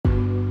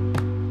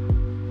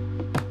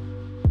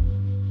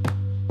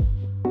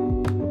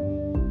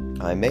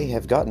I may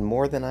have gotten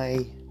more than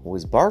I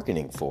was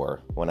bargaining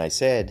for when I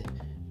said,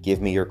 give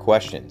me your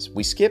questions.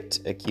 We skipped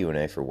a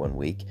Q&A for 1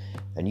 week,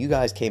 and you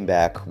guys came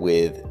back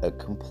with a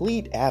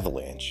complete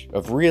avalanche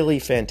of really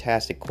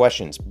fantastic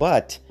questions,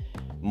 but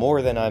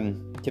more than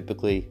I'm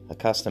typically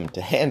accustomed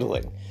to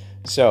handling.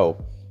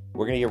 So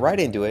we're going to get right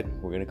into it.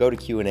 We're going to go to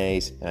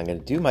Q&As, and I'm going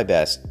to do my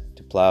best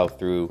to plow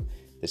through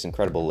this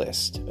incredible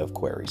list of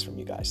queries from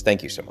you guys.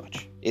 Thank you so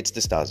much. It's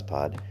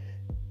DeStasapod.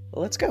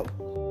 Let's go.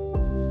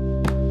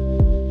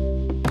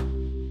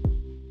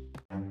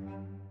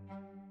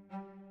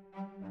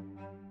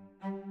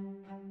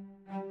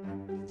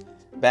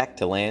 Back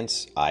to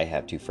Lance. I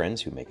have two friends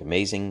who make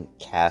amazing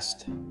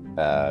cast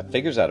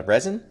figures out of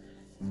resin.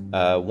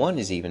 One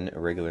is even a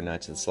regular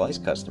Knights of the Slice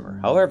customer.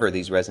 However,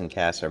 these resin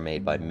casts are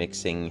made by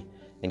mixing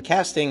and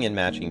casting and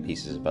matching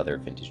pieces of other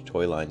vintage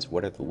toy lines.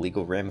 What are the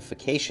legal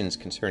ramifications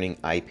concerning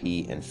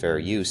IP and fair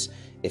use?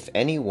 If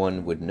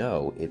anyone would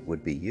know, it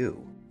would be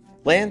you.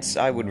 Lance,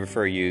 I would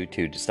refer you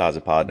to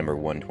DeStasapod number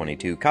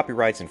 122,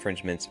 Copyrights,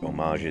 Infringements,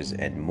 Homages,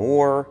 and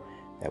More.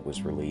 That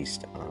was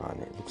released on,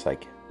 it looks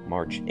like,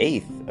 March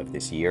 8th of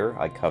this year.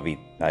 I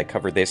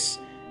covered this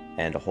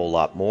and a whole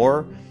lot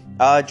more.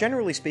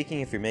 Generally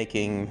speaking, if you're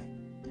making,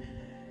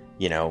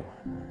 2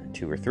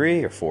 or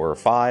 3 or 4 or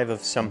 5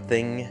 of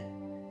something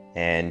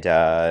and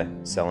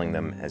selling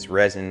them as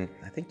resin,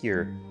 I think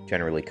you're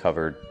generally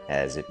covered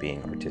as it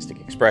being artistic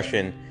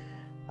expression.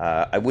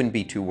 I wouldn't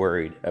be too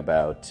worried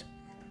about,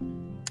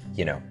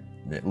 the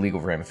legal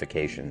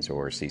ramifications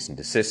or cease and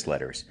desist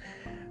letters.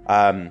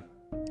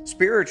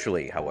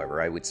 Spiritually,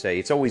 however, I would say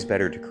it's always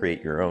better to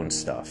create your own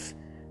stuff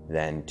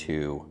than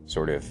to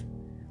sort of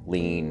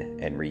lean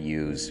and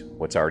reuse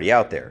what's already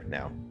out there.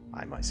 Now,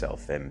 I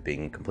myself am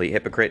being a complete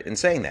hypocrite in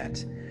saying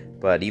that,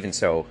 but even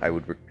so, I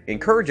would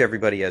encourage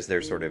everybody as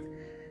they're sort of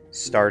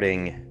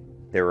starting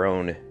their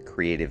own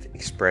creative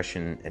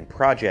expression and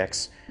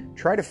projects,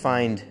 try to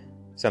find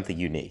something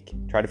unique.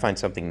 Try to find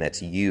something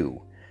that's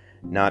you,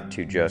 not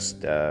to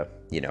just,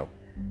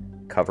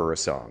 cover a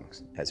song,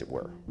 as it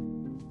were.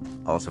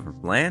 Also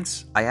from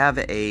Lance, I have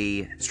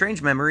a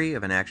strange memory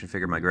of an action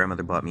figure my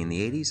grandmother bought me in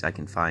the 80s. I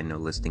can find no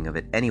listing of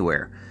it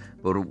anywhere.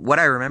 But what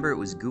I remember, it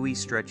was gooey,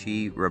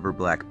 stretchy, rubber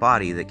black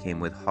body that came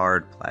with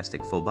hard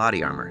plastic full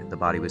body armor. The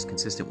body was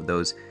consistent with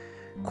those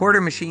quarter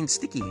machine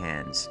sticky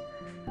hands.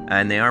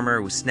 And the armor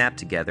was snapped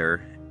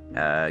together,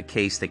 a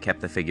case that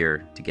kept the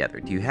figure together.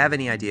 Do you have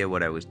any idea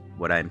what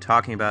I'm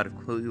talking about? I'm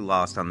completely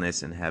lost on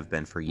this and have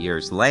been for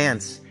years.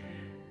 Lance,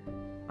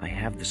 I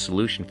have the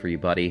solution for you,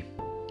 buddy.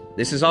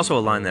 This is also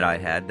a line that I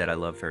had that I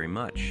love very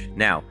much.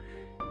 Now,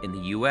 in the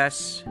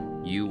US,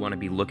 you want to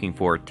be looking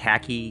for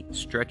tacky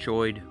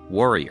Stretchoid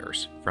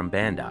Warriors from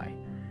Bandai.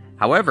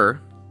 However,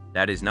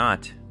 that is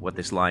not what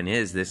this line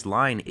is. This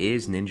line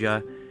is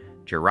Ninja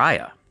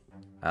Jiraiya.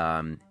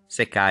 Sekai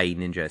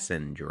Ninja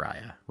Sen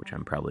Jiraiya, which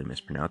I'm probably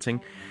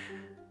mispronouncing.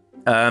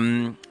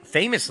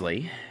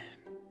 Famously,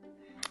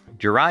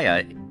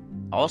 Jiraiya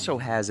also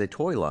has a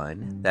toy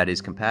line that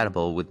is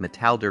compatible with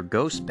Metalder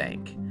Ghost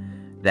Bank,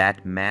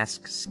 that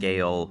mask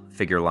scale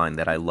figure line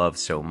that I love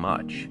so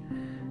much.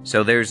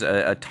 So there's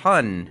a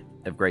ton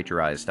of great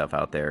Jiraiya stuff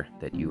out there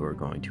that you are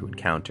going to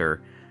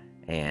encounter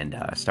and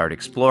start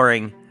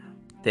exploring.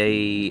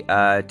 The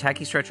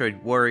Tacky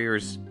Stretchoid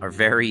Warriors are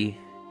very,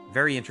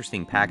 very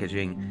interesting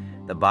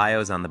packaging. The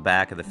bios on the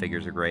back of the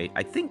figures are great.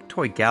 I think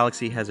Toy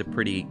Galaxy has a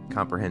pretty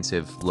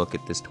comprehensive look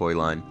at this toy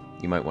line.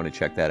 You might want to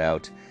check that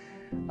out.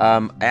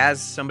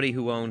 As somebody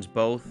who owns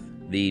both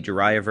the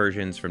Jiraiya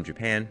versions from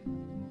Japan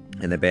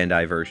and the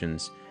Bandai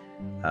versions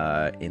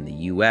in the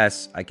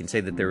US, I can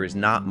say that there is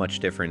not much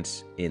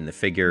difference in the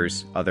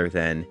figures other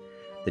than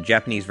the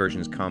Japanese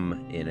versions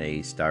come in a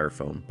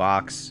styrofoam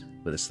box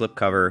with a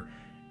slipcover,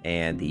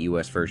 and the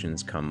US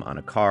versions come on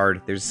a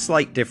card. There's a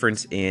slight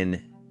difference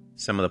in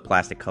some of the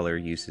plastic color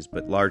uses,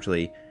 but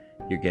largely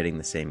you're getting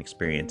the same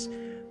experience.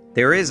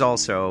 There is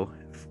also,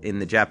 in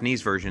the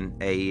Japanese version,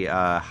 a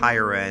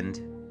higher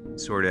end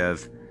sort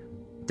of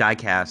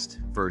die-cast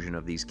version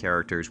of these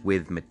characters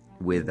with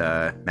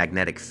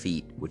magnetic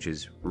feet, which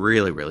is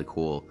really, really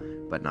cool,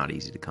 but not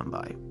easy to come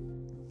by.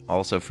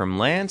 Also from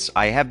Lance,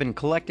 I have been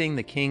collecting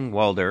the King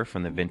Walder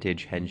from the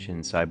vintage Henshin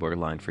Cyborg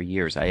line for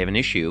years. I have an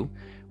issue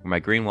where my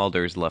green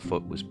Walder's left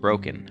foot was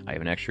broken. I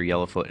have an extra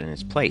yellow foot in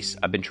its place.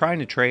 I've been trying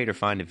to trade or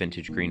find a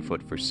vintage green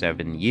foot for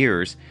 7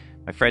 years.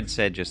 My friend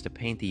said just to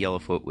paint the yellow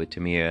foot with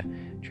Tamiya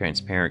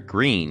transparent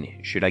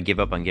green. Should I give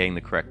up on getting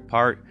the correct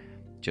part?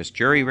 Just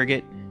jury rig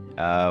it?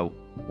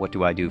 What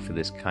do I do for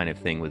this kind of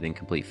thing with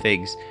incomplete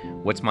figs?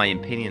 What's my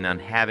opinion on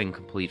having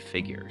complete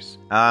figures?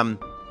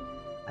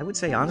 I would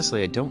say,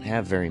 honestly, I don't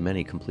have very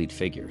many complete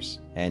figures.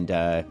 And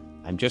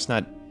I'm just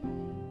not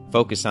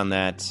focused on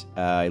that.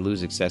 I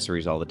lose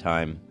accessories all the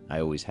time. I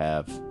always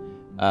have.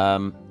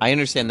 I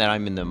understand that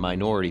I'm in the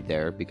minority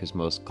there because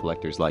most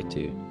collectors like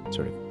to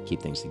sort of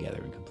keep things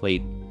together and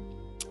complete.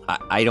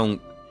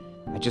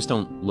 I just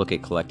don't look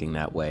at collecting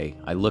that way.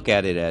 I look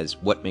at it as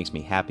what makes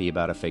me happy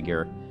about a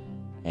figure,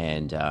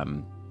 and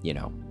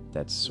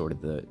that's sort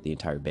of the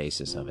entire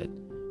basis of it.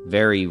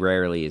 Very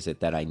rarely is it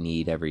that I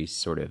need every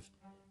sort of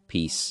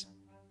piece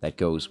that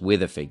goes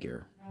with a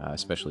figure,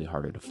 especially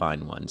harder to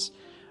find ones.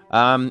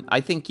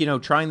 I think,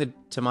 trying the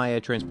Tamiya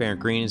Transparent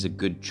Green is a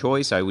good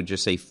choice. I would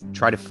just say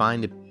try to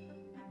find a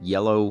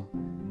yellow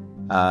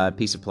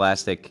piece of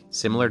plastic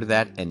similar to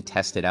that and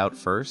test it out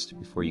first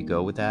before you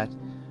go with that.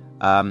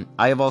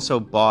 I have also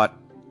bought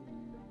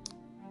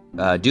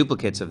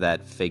duplicates of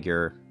that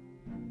figure,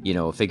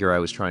 a figure I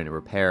was trying to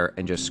repair,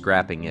 and just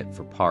scrapping it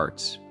for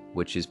parts,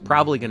 which is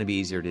probably going to be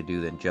easier to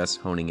do than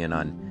just honing in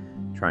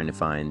on trying to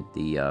find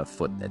the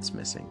foot that's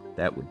missing.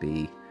 That would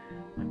be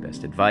my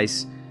best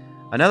advice.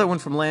 Another one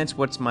from Lance: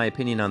 what's my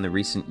opinion on the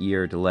recent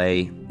year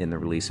delay in the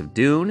release of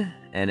Dune,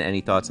 and any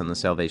thoughts on the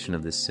salvation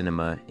of the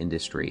cinema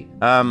industry?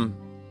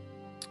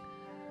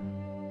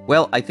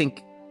 Well, I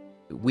think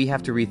we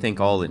have to rethink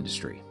all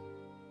industry.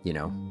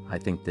 I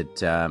think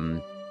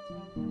that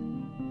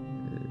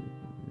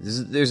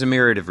there's a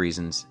myriad of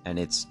reasons, and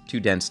it's too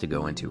dense to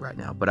go into right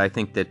now. But I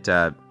think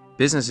that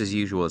business as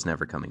usual is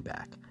never coming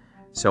back.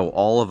 So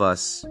all of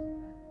us,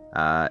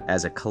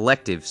 as a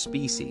collective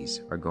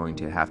species, are going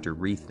to have to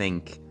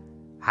rethink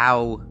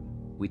how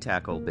we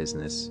tackle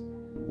business,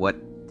 what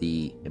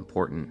the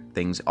important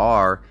things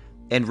are,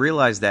 and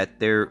realize that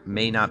there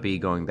may not be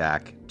going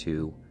back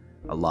to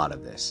a lot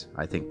of this.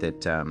 I think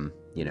that,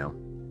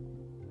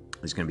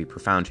 there's going to be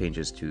profound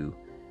changes to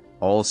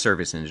all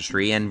service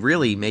industry, and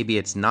really, maybe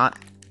it's not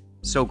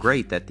so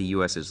great that the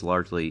U.S. is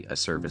largely a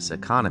service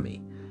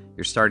economy.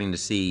 You're starting to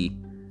see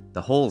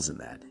the holes in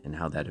that and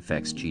how that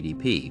affects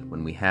GDP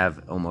when we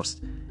have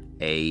almost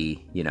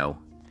a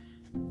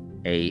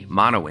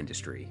mono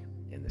industry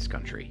in this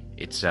country.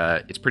 It's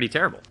pretty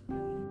terrible.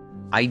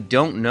 I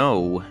don't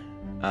know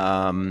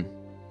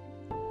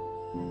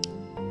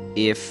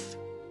if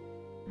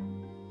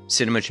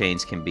cinema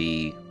chains can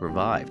be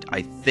revived.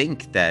 I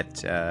think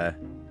that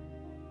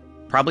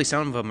probably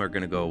some of them are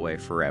going to go away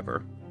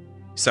forever.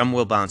 Some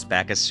will bounce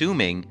back,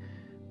 assuming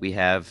we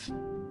have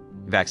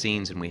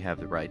vaccines and we have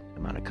the right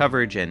amount of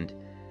coverage, and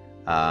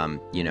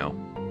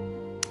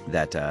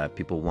that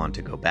people want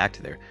to go back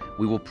to there.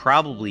 We will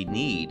probably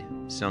need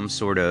some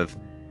sort of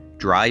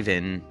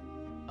drive-in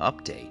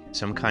update,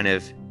 some kind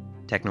of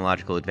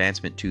technological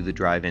advancement to the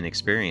drive-in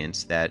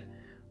experience that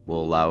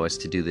will allow us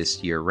to do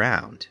this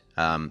year-round.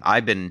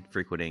 I've been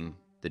frequenting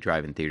the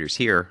drive-in theaters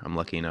here. I'm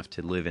lucky enough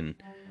to live in,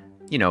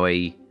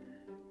 a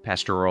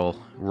pastoral,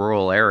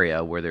 rural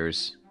area where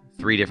there's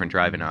 3 different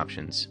drive-in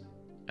options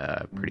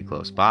pretty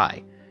close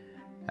by.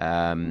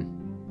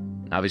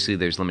 Obviously,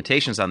 there's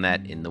limitations on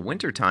that in the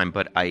wintertime,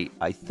 but I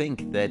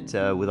think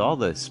that with all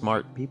the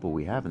smart people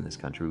we have in this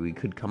country, we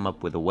could come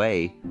up with a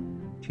way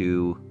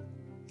to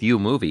view a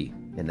movie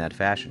in that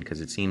fashion, because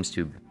it seems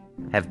to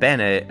have been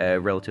a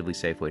relatively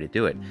safe way to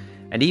do it.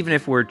 And even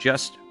if we're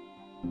just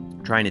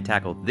trying to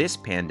tackle this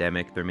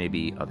pandemic, there may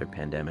be other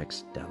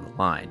pandemics down the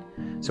line.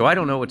 So I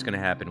don't know what's going to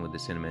happen with the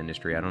cinema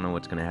industry. I don't know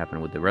what's going to happen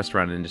with the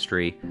restaurant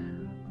industry.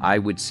 I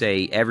would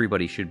say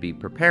everybody should be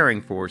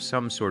preparing for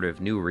some sort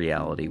of new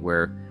reality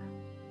where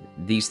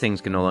these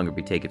things can no longer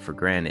be taken for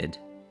granted.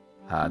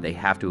 They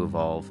have to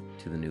evolve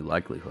to the new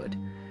likelihood.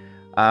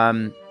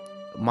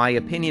 My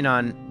opinion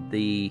on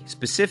the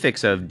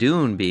specifics of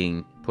Dune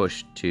being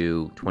pushed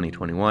to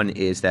 2021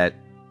 is that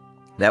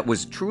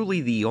was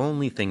truly the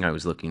only thing I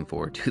was looking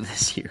forward to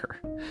this year.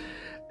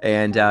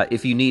 And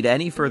if you need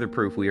any further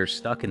proof we are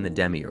stuck in the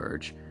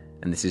demiurge,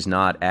 and this is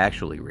not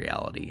actually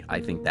reality, I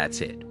think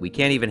that's it. We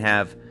can't even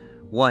have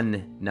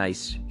one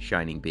nice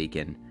shining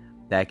beacon.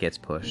 That gets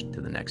pushed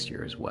to the next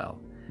year as well.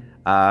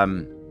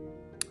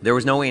 There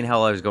was no way in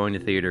hell I was going to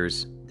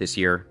theaters this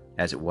year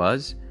as it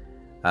was.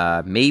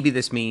 Maybe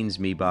this means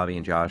me, Bobby,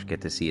 and Josh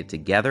get to see it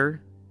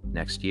together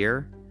next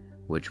year,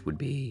 which would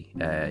be,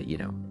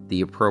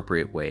 the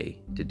appropriate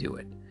way to do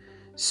it.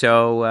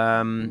 So,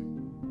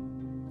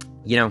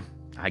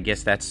 I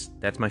guess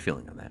that's my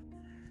feeling on that.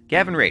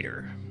 Gavin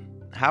Rader,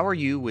 how are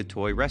you with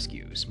toy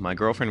rescues? My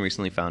girlfriend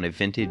recently found a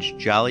vintage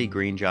Jolly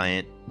Green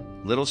Giant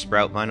Little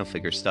Sprout vinyl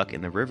figure stuck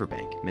in the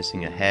riverbank,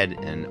 missing a head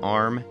and an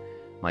arm.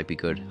 Might be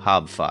good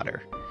hob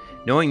fodder.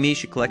 Knowing me,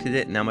 she collected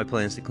it, and now my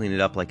plan is to clean it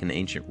up like an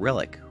ancient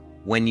relic.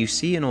 When you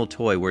see an old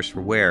toy worse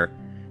for wear, do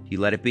you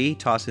let it be,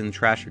 toss it in the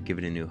trash, or give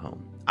it a new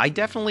home? I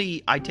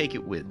take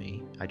it with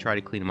me. I try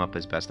to clean them up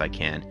as best I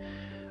can.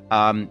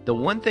 The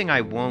one thing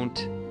I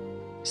won't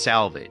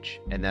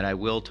salvage, and that I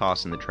will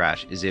toss in the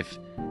trash, is if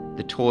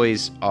the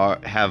toys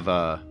have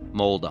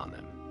mold on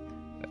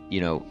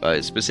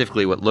them.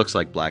 Specifically what looks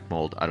like black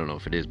mold. I don't know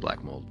if it is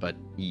black mold, but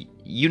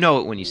you know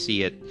it when you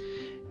see it.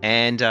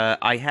 And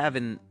I have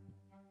in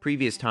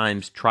previous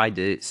times tried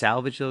to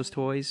salvage those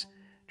toys,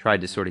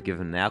 tried to sort of give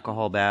them an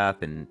alcohol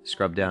bath and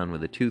scrub down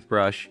with a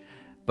toothbrush.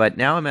 But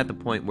now I'm at the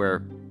point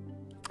where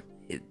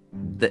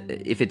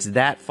if it's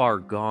that far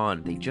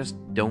gone, they just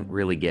don't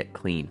really get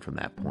clean from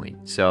that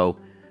point. So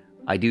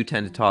I do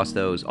tend to toss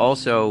those.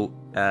 Also,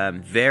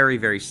 very,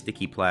 very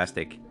sticky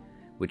plastic,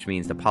 which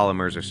means the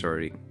polymers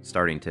are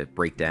starting to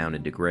break down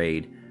and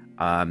degrade.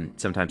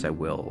 Sometimes I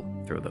will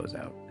throw those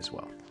out as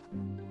well.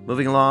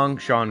 Moving along,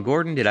 Sean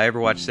Gordon, did I ever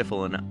watch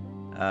Syphil and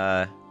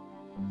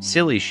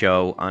silly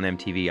show on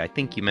MTV. I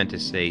think you meant to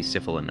say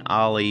Sifl and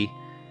Ollie.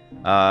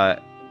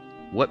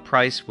 What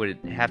price would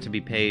it have to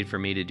be paid for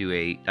me to do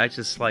a Nice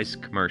to Slice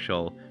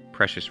commercial,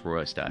 Precious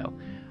Roy style?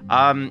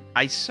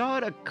 I saw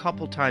it a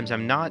couple times.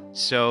 I'm not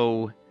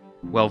so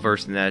well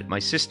versed in that. My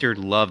sister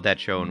loved that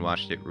show and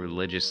watched it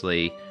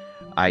religiously.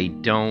 I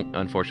don't,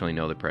 unfortunately,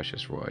 know the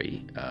Precious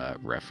Roy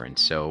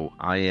reference, so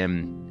I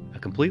am a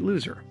complete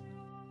loser.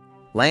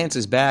 Lance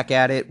is back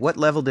at it. What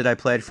level did I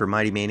pledge for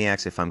Mighty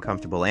Maniacs, if I'm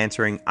comfortable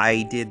answering?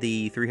 I did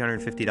the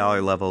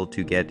 $350 level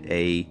to get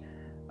a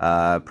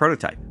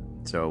prototype,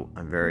 so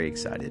I'm very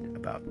excited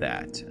about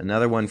that.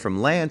 Another one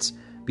from Lance.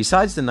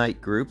 Besides the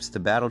night groups, the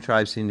battle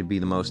tribes seem to be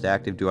the most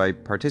active. Do I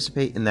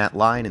participate in that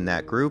line, in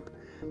that group?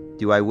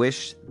 Do I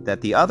wish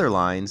that the other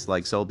lines,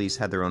 like Soul Beast,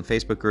 had their own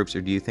Facebook groups,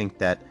 or do you think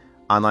that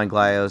online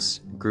Glyos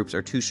groups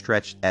are too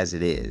stretched as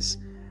it is?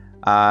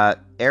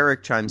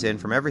 Eric chimes in,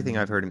 from everything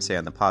I've heard him say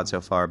on the pod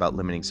so far about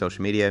limiting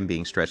social media and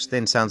being stretched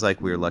thin, sounds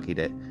like we're lucky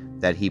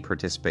that he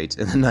participates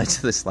in the Knights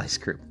of the Slice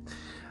group.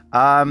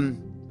 I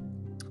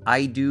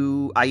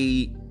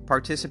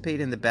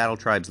participate in the Battle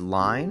Tribes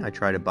line. I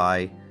try to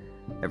buy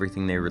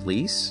everything they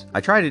release.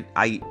 I try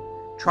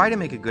to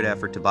make a good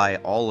effort to buy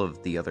all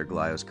of the other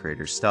Glyos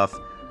creators' stuff.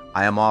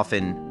 I am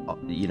often,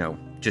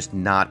 just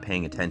not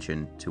paying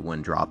attention to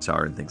when drops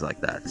are and things like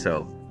that.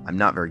 So I'm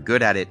not very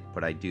good at it,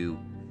 but I do.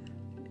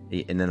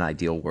 In an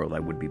ideal world,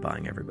 I would be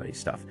buying everybody's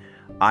stuff.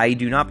 I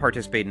do not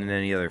participate in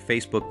any other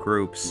Facebook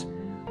groups.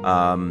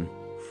 I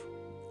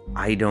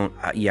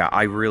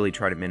really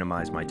try to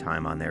minimize my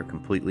time on there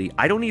completely.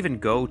 I don't even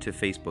go to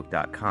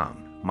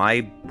Facebook.com.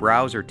 My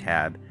browser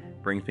tab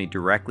brings me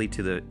directly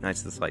to the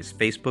Knights of the Slice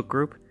Facebook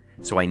group,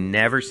 so I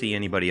never see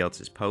anybody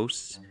else's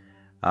posts.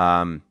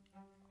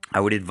 I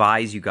would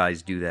advise you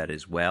guys do that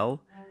as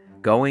well.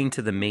 Going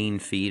to the main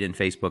feed in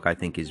Facebook, I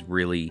think, is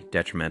really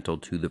detrimental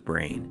to the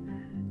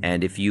brain.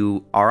 And if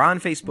you are on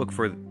Facebook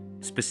for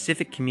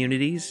specific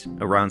communities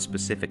around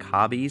specific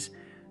hobbies,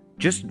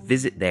 just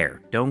visit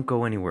there. Don't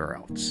go anywhere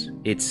else.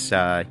 It's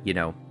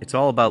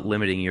all about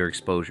limiting your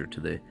exposure to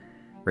the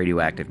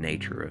radioactive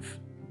nature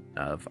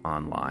of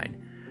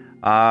online.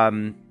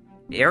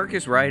 Eric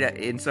is right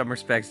in some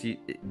respects.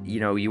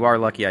 You are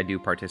lucky I do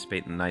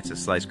participate in the Knights of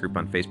Slice group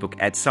on Facebook.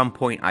 At some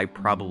point, I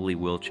probably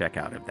will check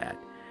out of that,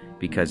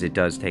 because it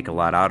does take a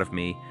lot out of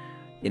me.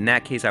 In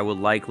that case, I will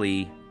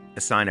likely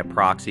assign a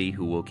proxy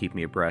who will keep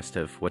me abreast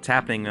of what's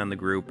happening on the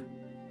group,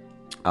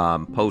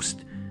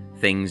 post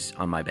things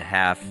on my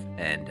behalf,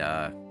 and,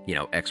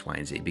 X, Y,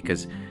 and Z,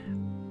 because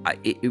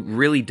it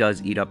really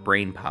does eat up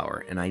brain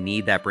power, and I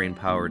need that brain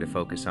power to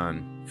focus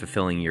on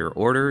fulfilling your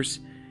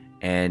orders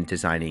and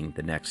designing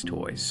the next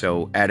toys.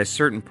 So at a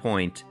certain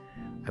point,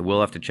 I will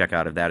have to check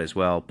out of that as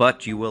well,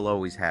 but you will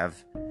always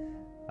have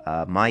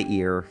my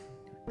ear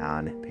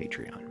on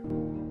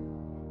Patreon.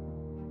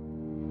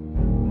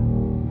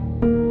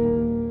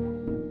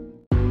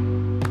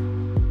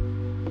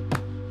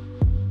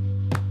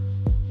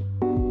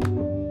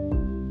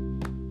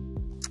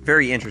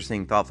 Very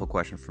interesting, thoughtful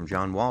question from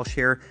John Walsh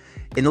here.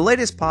 In the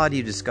latest pod,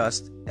 you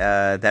discussed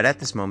that at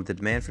this moment, the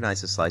demand for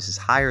Knights of Slice is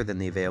higher than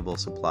the available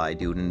supply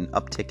due to an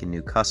uptick in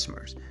new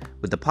customers.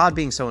 With the pod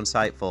being so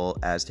insightful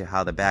as to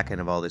how the back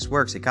end of all this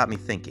works, it got me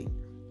thinking.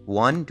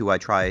 1, do I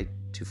try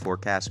to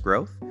forecast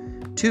growth?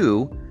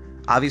 2,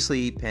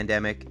 obviously,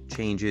 pandemic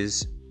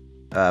changes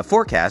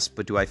forecasts,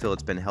 but do I feel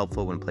it's been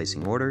helpful when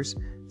placing orders?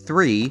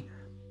 3,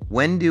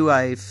 when do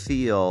I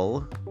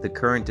feel the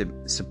current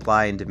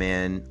supply and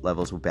demand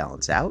levels will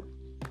balance out?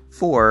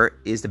 4,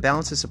 is the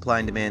balance of supply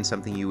and demand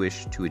something you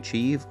wish to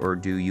achieve, or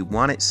do you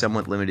want it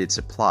somewhat limited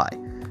supply?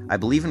 I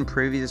believe in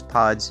previous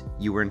pods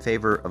you were in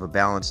favor of a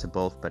balance to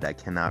both, but I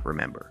cannot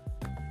remember.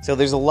 So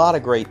there's a lot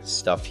of great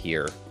stuff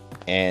here,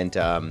 and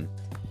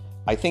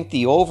I think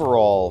the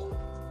overall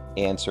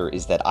answer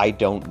is that I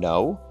don't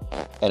know,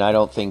 and I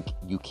don't think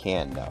you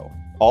can know.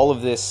 All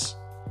of this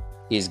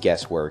is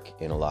guesswork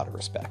in a lot of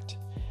respect.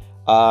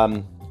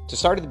 To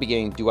start at the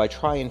beginning, do I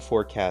try and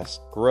forecast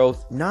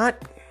growth? Not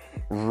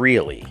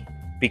really,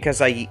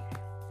 because I've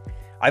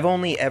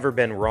only ever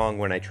been wrong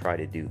when I try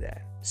to do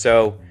that.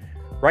 So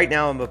right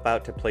now I'm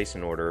about to place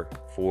an order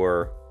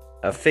for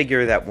a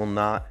figure that will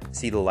not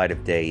see the light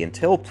of day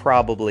until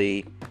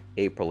probably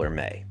April or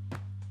May.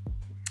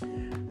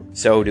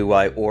 So do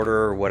I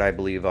order what I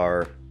believe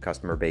our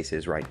customer base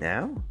is right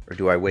now? Or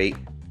do I wait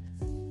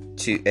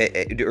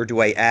or do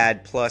I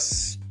add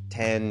plus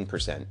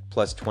 10%,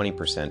 plus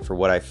 20% for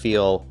what I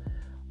feel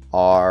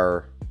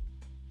our,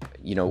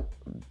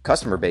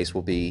 customer base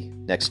will be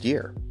next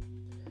year?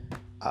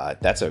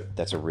 That's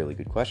a really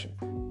good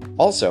question.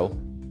 Also,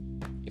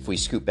 if we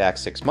scoot back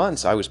 6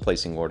 months, I was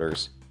placing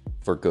orders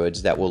for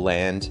goods that will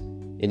land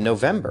in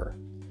November.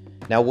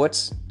 Now,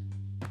 what's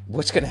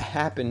going to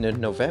happen in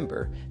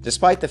November?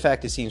 Despite the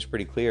fact it seems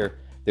pretty clear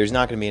there's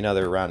not going to be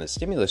another round of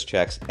stimulus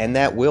checks, and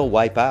that will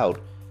wipe out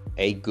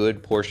a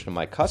good portion of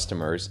my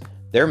customers,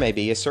 there may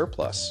be a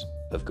surplus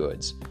of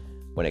goods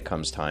when it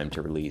comes time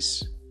to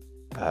release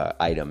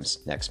items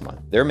next month.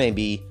 There may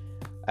be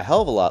a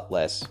hell of a lot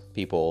less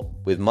people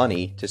with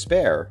money to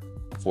spare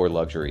for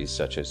luxuries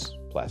such as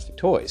plastic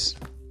toys.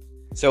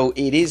 So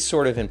it is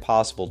sort of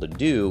impossible to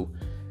do.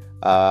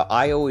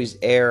 I always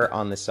err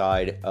on the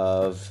side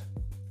of,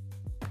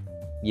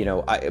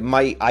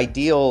 my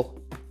ideal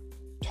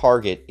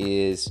target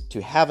is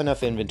to have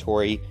enough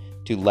inventory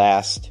to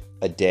last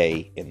a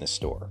day in the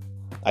store.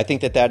 I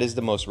think that is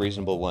the most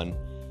reasonable one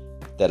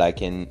that I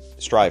can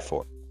strive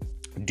for.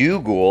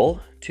 Dougal,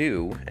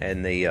 too,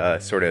 and the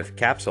sort of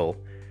capsule,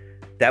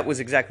 that was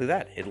exactly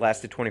that. It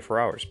lasted 24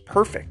 hours.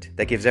 Perfect.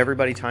 That gives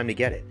everybody time to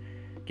get it.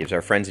 Gives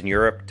our friends in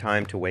Europe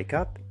time to wake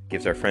up.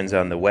 Gives our friends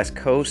on the West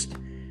Coast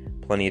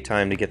plenty of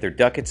time to get their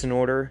ducats in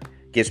order.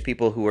 Gives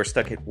people who are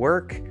stuck at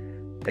work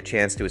a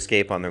chance to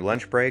escape on their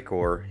lunch break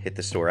or hit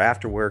the store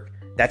after work.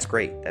 That's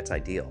great. That's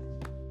ideal.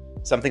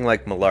 Something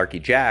like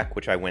Malarkey Jack,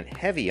 which I went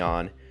heavy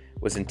on,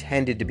 was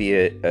intended to be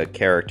a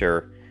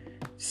character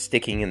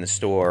sticking in the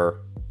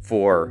store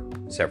for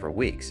several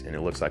weeks, and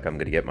it looks like I'm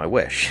going to get my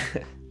wish.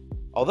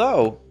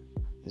 Although,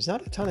 there's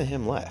not a ton of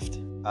him left.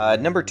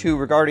 Number 2,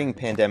 regarding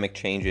pandemic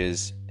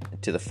changes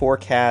to the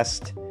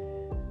forecast,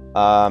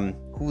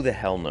 who the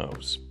hell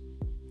knows?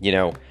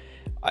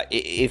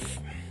 If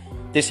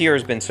this year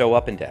has been so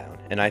up and down,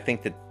 and I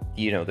think that,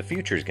 the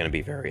future is going to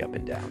be very up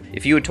and down.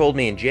 If you had told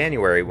me in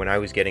January, when I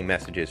was getting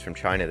messages from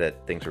China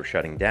that things were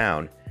shutting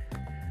down,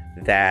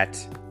 that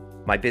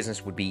my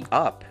business would be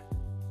up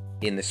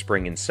in the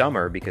spring and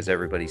summer because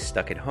everybody's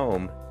stuck at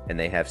home and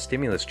they have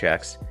stimulus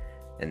checks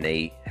and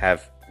they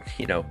have,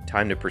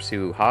 time to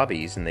pursue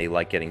hobbies and they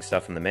like getting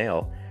stuff in the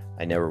mail,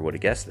 I never would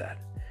have guessed that.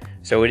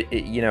 So,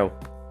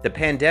 the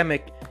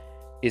pandemic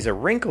is a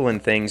wrinkle in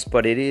things,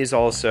 but it is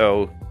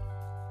also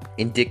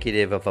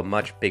indicative of a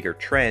much bigger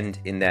trend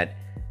in that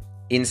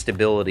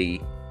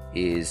instability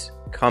is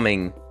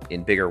coming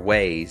in bigger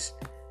ways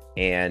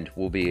and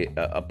will be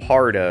a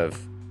part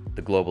of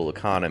the global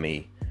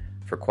economy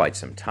for quite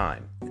some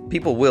time.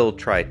 People will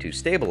try to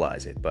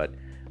stabilize it, but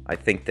I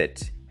think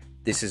that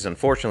this is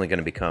unfortunately going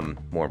to become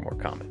more and more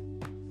common.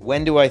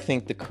 When do I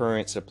think the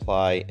current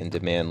supply and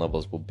demand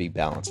levels will be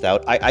balanced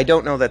out? I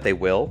don't know that they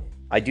will.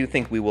 I do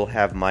think we will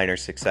have minor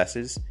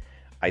successes.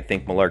 I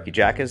think Malarkey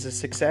Jack is a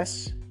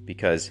success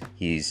because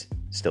he's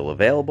still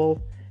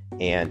available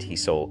and I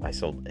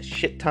sold a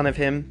shit ton of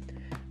him,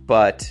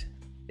 but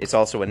it's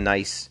also a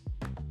nice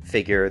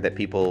figure that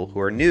people who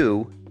are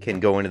new can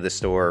go into the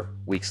store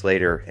weeks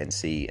later and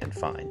see and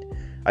find.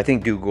 I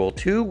think Dougal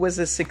 2 was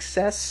a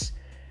success.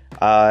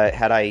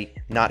 Had I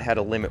not had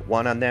a limit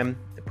 1 on them,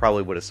 it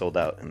probably would have sold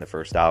out in the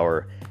first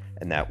hour,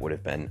 and that would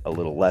have been a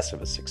little less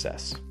of a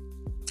success.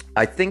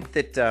 I think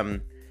that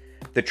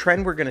the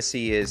trend we're going to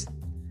see is,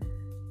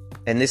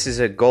 and this is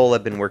a goal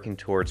I've been working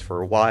towards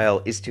for a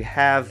while, is to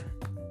have,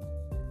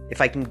 if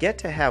I can get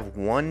to have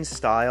one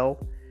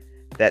style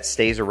that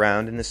stays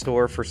around in the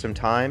store for some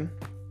time,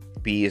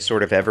 be a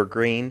sort of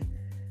evergreen,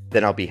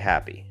 then I'll be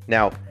happy.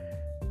 Now,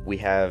 we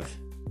have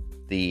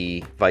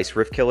the Vice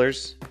Rift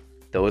Killers.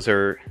 Those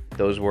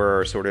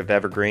were sort of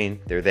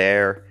evergreen. They're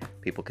there.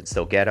 People can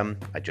still get them.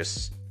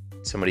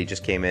 Somebody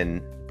just came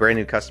in, brand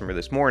new customer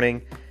this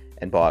morning,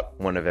 and bought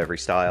one of every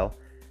style.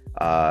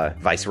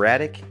 Vice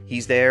Radic,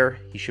 he's there.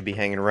 He should be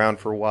hanging around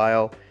for a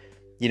while.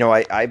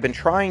 I've been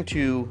trying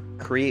to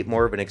create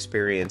more of an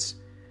experience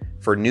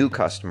for new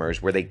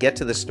customers where they get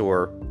to the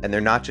store and they're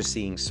not just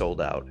seeing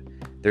sold out.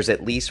 There's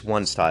at least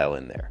one style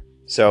in there.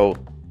 So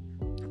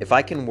if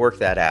I can work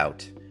that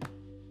out,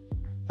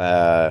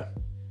 I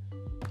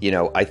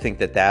think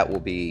that will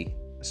be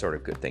a sort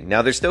of good thing.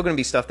 Now, there's still going to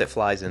be stuff that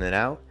flies in and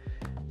out.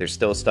 There's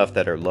still stuff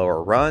that are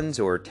lower runs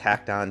or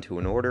tacked on to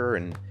an order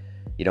and,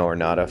 are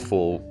not a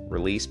full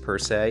release per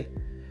se.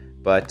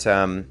 But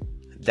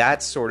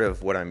that's sort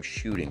of what I'm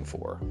shooting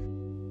for.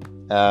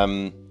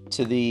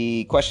 To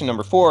the question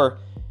number 4,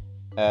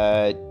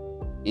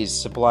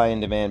 is supply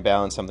and demand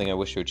balance something I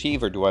wish to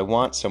achieve, or do I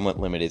want somewhat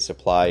limited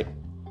supply?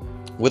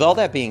 With all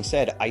that being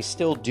said, I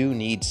still do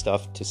need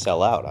stuff to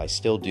sell out. I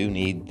still do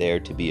need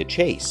there to be a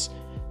chase.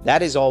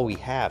 That is all we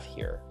have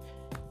here.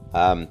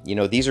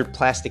 These are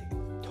plastic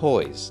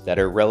toys that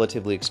are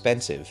relatively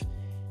expensive,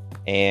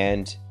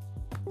 and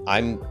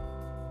I'm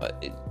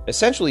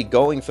essentially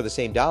going for the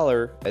same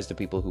dollar as the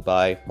people who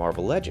buy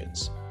Marvel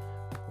Legends,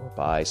 or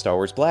buy Star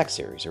Wars Black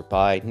Series, or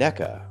buy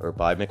NECA, or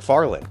buy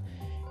McFarlane.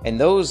 And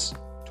those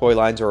toy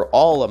lines are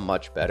all a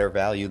much better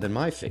value than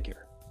my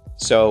figure.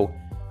 So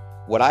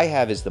what I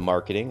have is the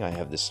marketing, I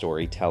have the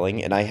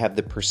storytelling, and I have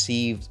the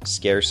perceived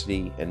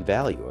scarcity and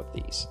value of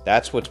these.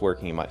 That's what's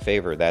working in my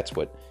favor. That's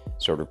what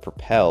sort of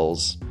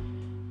propels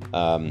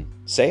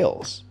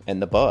sales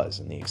and the buzz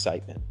and the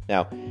excitement.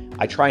 Now,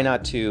 I try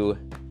not to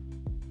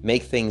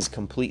make things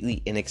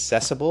completely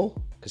inaccessible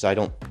because I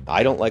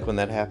don't like when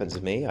that happens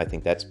to me. I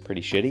think that's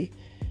pretty shitty.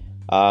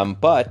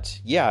 But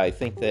yeah, I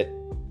think that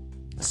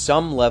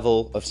some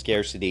level of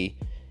scarcity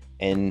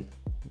and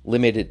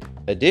limited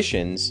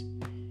editions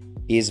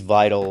is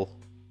vital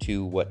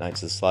to what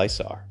Knights of the Slice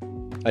are.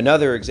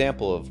 Another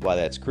example of why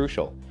that's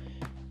crucial,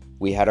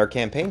 we had our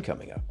campaign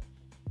coming up.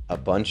 A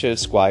bunch of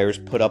squires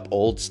put up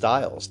old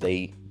styles.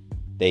 They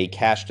they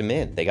cashed them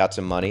in. They got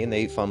some money and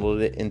they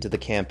funneled it into the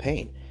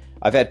campaign.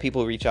 I've had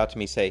people reach out to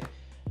me say,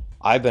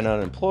 I've been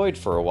unemployed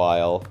for a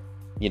while,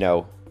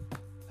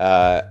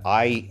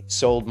 I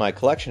sold my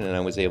collection and I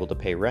was able to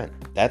pay rent.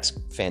 That's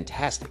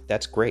fantastic.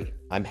 That's great.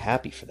 I'm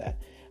happy for that.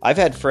 I've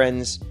had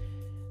friends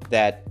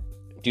that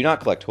do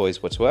not collect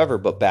toys whatsoever,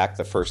 but back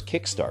the first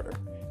Kickstarter.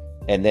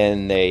 And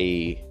then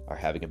they are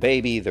having a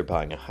baby, they're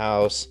buying a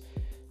house.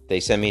 They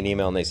send me an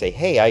email and they say,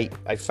 hey,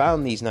 I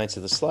found these Knights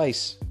of the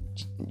Slice.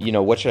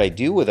 What should I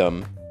do with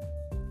them?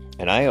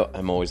 And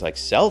I'm always like,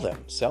 sell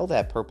them. Sell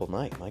that Purple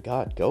Knight. My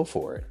God, go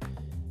for it.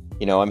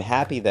 I'm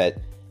happy that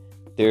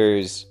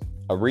there's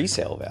a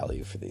resale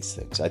value for these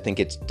things. I think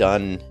it's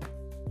done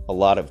a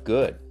lot of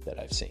good that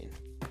I've seen.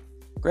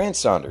 Grant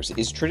Saunders,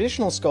 is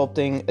traditional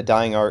sculpting a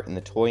dying art in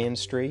the toy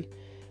industry?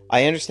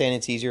 I understand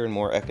it's easier and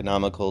more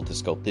economical to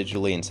sculpt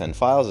digitally and send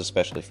files,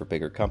 especially for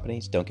bigger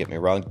companies. Don't get me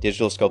wrong,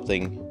 digital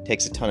sculpting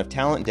takes a ton of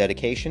talent and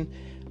dedication.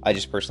 I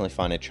just personally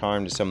find a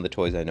charm to some of the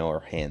toys I know are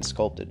hand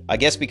sculpted. I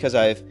guess because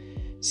I've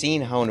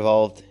seen how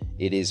involved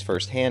it is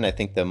firsthand, I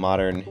think the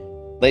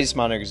latest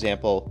modern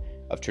example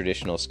of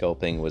traditional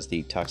sculpting was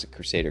the Toxic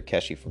Crusader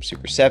Keshi from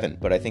Super 7,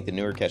 but I think the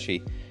newer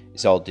Keshi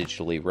is all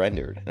digitally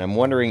rendered. And I'm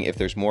wondering if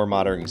there's more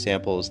modern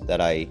examples that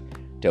I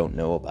don't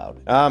know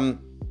about.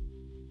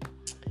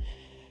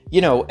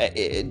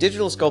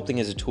 Digital sculpting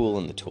is a tool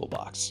in the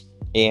toolbox,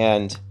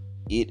 and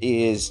it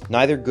is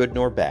neither good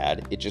nor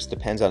bad. It just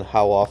depends on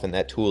how often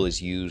that tool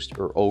is used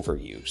or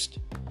overused.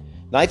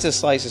 Knights of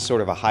Slice is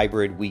sort of a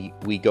hybrid.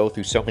 We go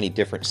through so many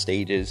different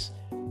stages.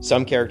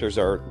 Some characters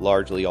are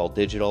largely all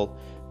digital,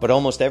 but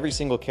almost every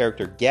single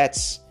character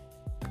gets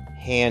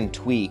hand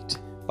tweaked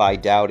by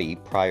Doughty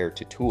prior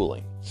to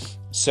tooling.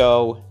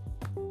 So,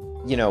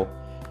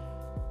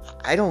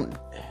 I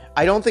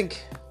don't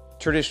think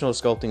traditional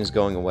sculpting is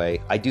going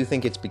away. I do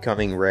think it's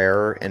becoming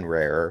rarer and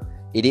rarer.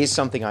 It is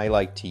something I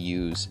like to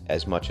use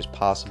as much as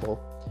possible.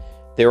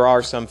 There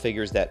are some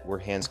figures that were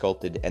hand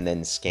sculpted and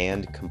then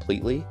scanned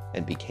completely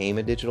and became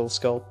a digital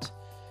sculpt.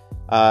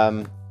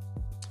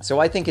 So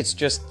I think it's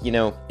just,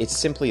 it's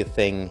simply a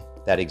thing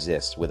that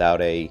exists without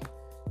a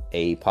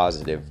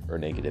positive or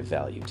negative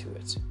value to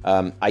it.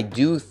 I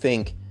do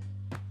think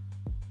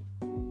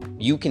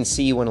you can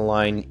see when a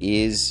line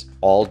is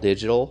all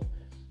digital,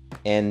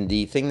 and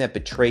the thing that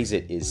betrays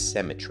it is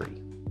symmetry.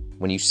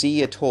 When you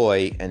see a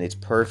toy and it's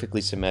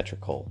perfectly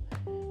symmetrical,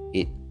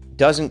 it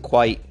doesn't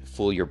quite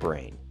fool your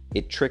brain.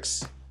 It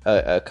tricks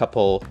a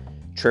couple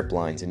trip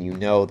lines, and you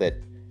know that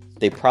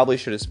they probably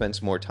should have spent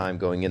some more time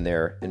going in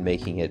there and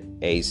making it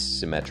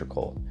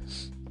asymmetrical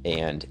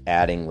and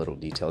adding little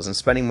details and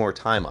spending more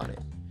time on it.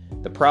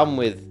 The problem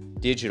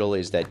with digital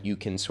is that you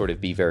can sort of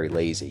be very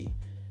lazy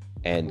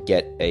and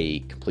get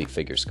a complete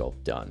figure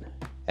sculpt done.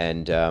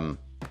 And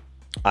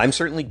I'm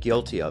certainly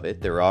guilty of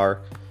it. There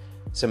are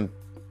some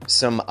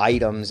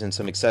items and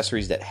some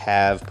accessories that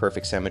have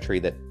perfect symmetry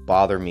that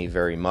bother me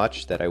very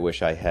much, that I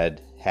wish I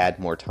had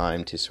more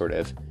time to sort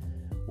of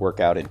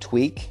work out and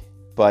tweak.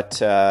 But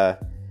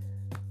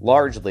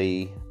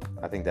largely,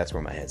 I think that's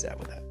where my head's at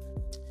with that.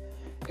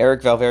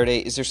 Eric Valverde,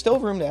 is there still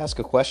room to ask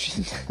a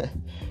question?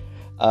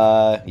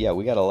 Yeah,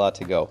 we got a lot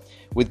to go.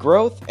 With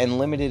growth and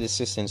limited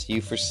assistance, do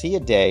you foresee a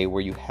day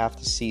where you have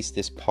to cease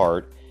this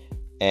part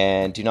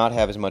and do not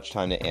have as much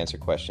time to answer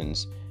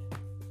questions?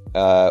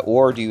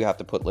 Or do you have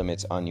to put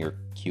limits on your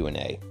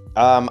Q&A?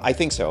 I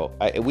think so.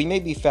 We may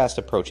be fast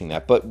approaching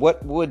that, but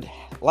what would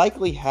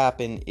likely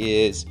happen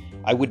is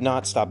I would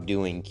not stop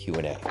doing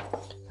Q&A.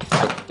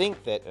 I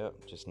think that...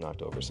 just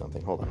knocked over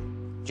something. Hold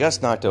on.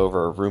 Just knocked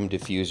over a room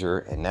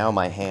diffuser, and now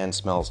my hand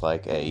smells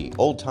like a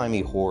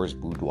old-timey whore's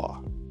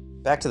boudoir.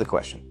 Back to the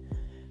question.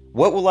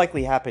 What will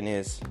likely happen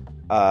is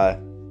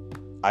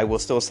I will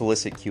still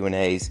solicit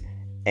Q&As,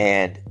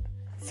 and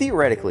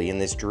theoretically, in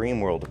this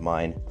dream world of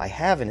mine, I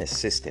have an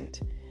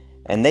assistant,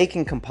 and they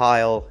can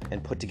compile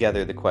and put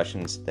together the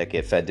questions that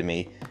get fed to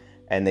me,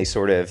 and they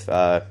sort of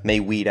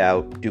may weed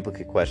out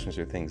duplicate questions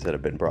or things that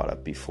have been brought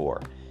up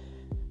before.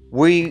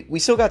 We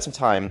still got some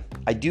time.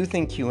 I do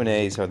think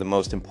Q&As are the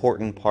most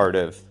important part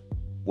of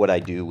what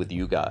I do with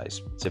you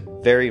guys. It's a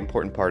very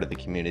important part of the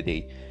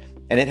community,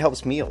 and it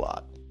helps me a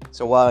lot.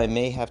 So while I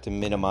may have to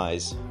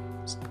minimize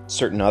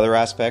certain other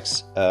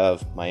aspects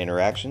of my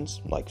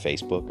interactions, like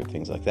Facebook or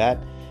things like that,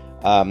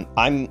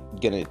 I'm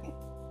going to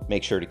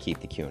make sure to keep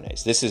the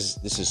Q&As. This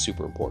is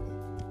super important.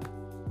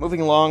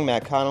 Moving along,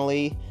 Matt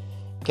Connolly.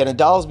 Can a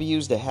dolls be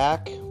used to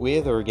hack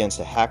with or against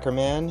a hacker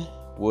man?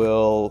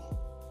 Will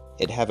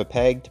it have a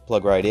peg to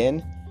plug right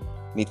in?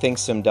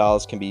 Methinks some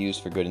dolls can be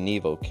used for good and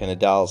evil. Can a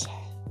dolls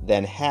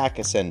then hack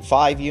a Sen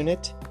 5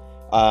 unit?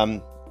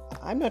 I'm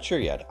not sure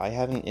yet. I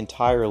haven't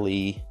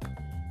entirely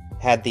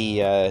had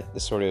the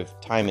sort of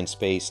time and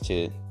space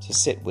to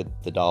sit with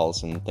the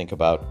dolls and think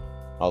about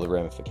all the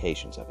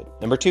ramifications of it.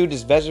 Number 2,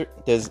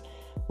 does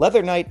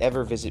Leather Knight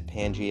ever visit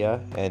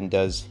Pangea, and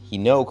does he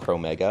know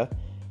Chromega?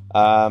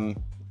 I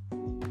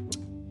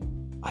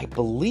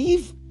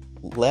believe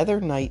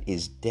Leather Knight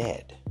is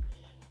dead.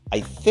 I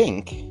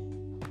think,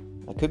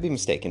 I could be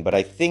mistaken, but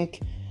I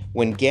think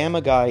when Gamma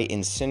Guy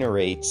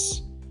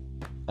incinerates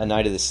a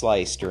Night of the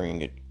Slice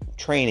during a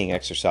training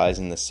exercise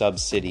in the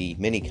Sub-City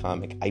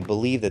mini-comic. I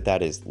believe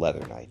that is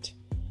Leather Knight.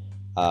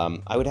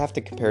 I would have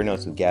to compare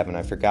notes with Gavin.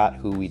 I forgot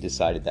who we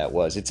decided that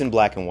was. It's in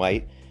black and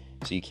white,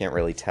 so you can't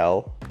really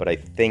tell, but I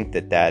think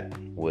that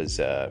was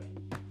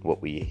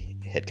what we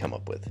had come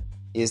up with.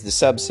 Is the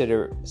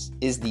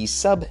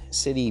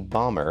Sub-City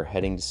bomber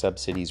heading to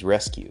Sub-City's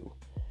rescue?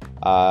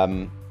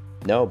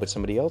 No, but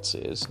somebody else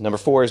is. Number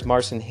 4, is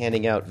Marson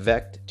handing out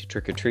Vect to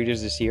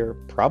trick-or-treaters this year?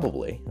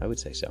 Probably. I would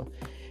say so.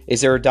 Is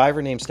there a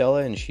diver named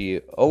Stella, and she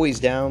always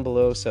down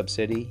below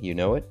Sub-City? You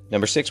know it.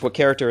 Number 6, what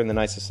character in the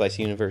Knights of Slice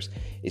universe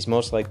is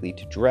most likely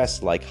to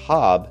dress like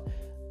Hob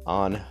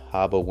on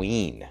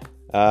Halloween?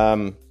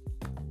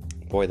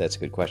 Boy, that's a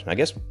good question. I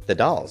guess the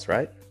dolls,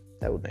 right?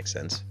 That would make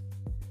sense.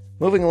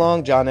 Moving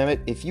along, John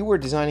Emmett, if you were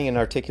designing an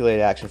articulated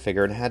action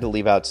figure and had to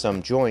leave out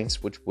some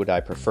joints, which would I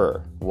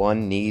prefer?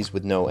 1, knees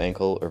with no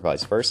ankle or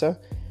vice versa.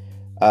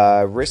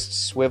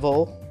 Wrist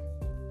swivel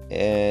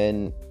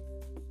and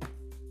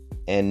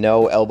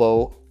no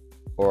elbow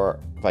or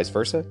vice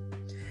versa.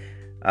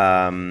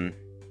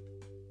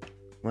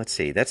 Let's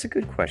see. That's a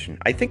good question.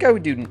 I think I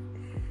would do...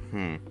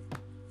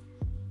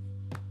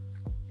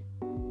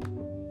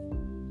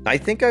 I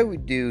think I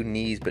would do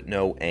knees but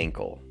no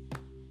ankle.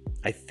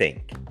 I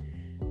think.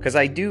 Because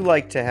I do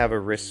like to have a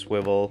wrist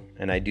swivel,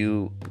 and I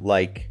do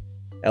like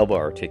elbow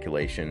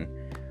articulation.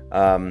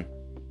 I'm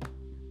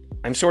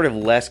sort of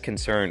less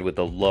concerned with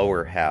the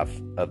lower half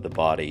of the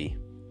body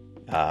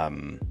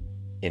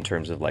in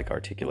terms of like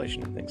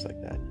articulation and things like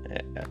that.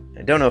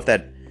 I don't know if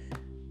that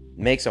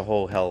makes a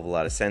whole hell of a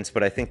lot of sense,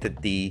 but I think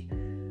that the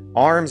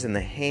arms and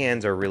the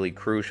hands are really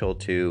crucial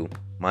to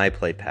my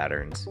play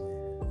patterns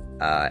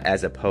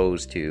as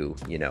opposed to,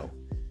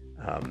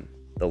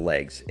 the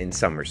legs in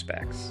some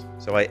respects.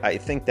 So I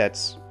think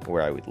that's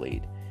where I would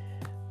lead.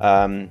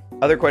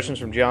 Other questions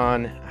from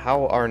John.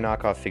 How are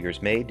knockoff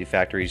figures made? Do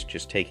factories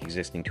just take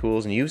existing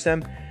tools and use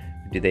them?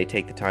 Do they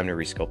take the time to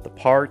resculpt the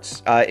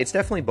parts? It's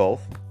definitely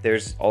both.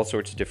 There's all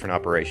sorts of different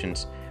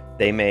operations.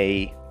 They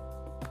may,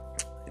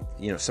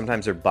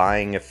 sometimes they're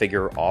buying a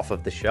figure off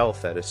of the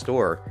shelf at a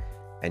store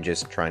and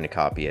just trying to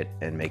copy it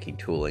and making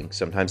tooling.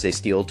 Sometimes they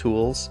steal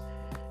tools.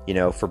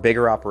 For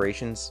bigger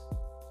operations,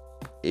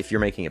 if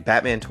you're making a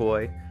Batman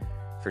toy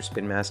for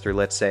Spin Master,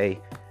 let's say,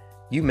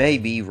 you may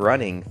be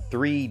running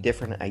 3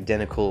 different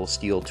identical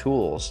steel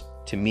tools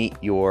to meet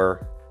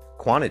your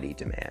quantity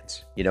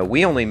demands.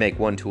 We only make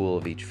 1 tool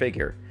of each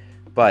figure,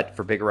 but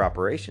for bigger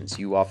operations,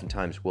 you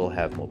oftentimes will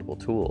have multiple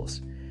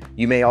tools.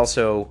 You may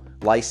also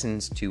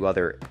license to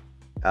other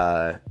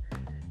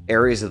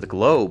areas of the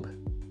globe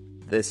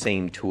the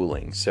same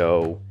tooling.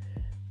 So,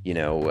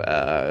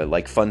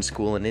 like Fun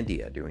School in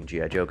India doing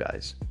G.I. Joe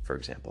guys, for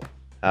example.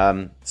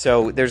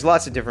 So there's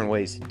lots of different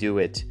ways to do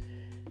it,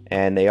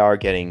 and they are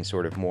getting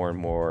sort of more and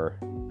more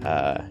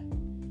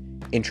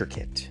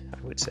intricate,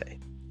 I would say.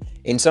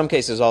 In some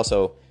cases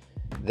also,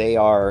 they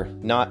are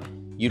not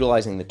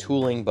utilizing the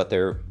tooling, but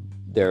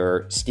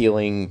they're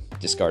stealing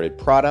discarded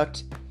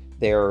product.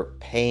 They're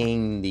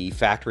paying the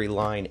factory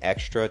line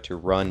extra to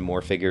run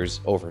more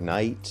figures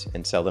overnight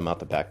and sell them out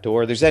the back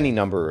door. There's any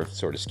number of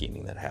sort of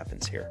scheming that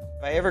happens here.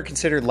 If I ever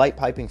considered light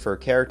piping for a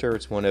character,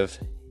 it's one of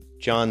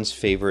John's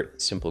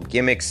favorite simple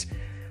gimmicks.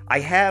 I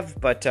have,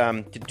 but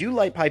to do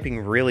light piping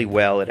really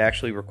well, it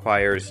actually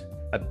requires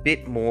a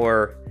bit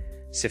more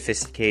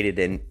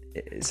sophistication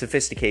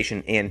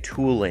and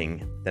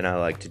tooling than I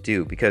like to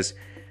do, because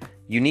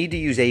you need to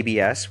use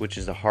ABS, which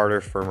is a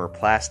harder, firmer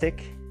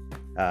plastic,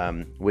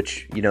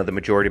 which, the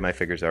majority of my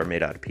figures are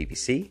made out of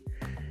PVC.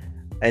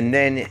 And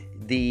then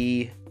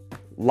the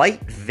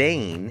light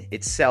vein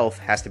itself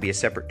has to be a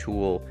separate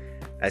tool,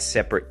 a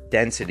separate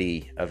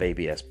density of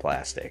ABS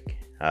plastic.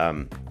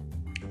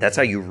 That's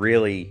how you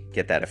really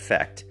get that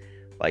effect.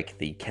 Like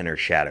the Kenner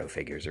Shadow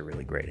figures are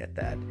really great at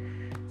that.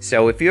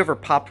 So if you ever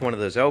popped one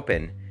of those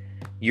open,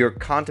 you're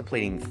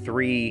contemplating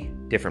 3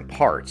 different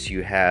parts.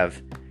 You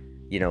have,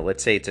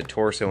 let's say it's a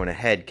torso and a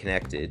head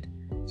connected.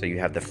 So you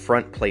have the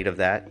front plate of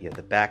that, you have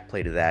the back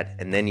plate of that,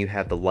 and then you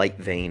have the light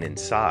vein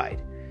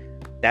inside.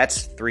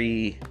 That's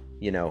 3,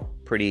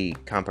 pretty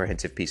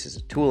comprehensive pieces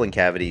of tooling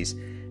cavities,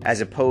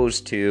 as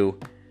opposed to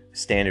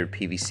standard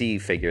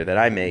PVC figure that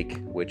I make,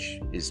 which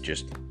is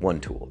just 1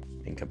 tool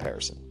in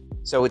comparison.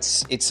 So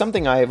it's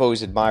something I have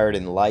always admired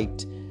and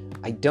liked.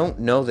 I don't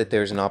know that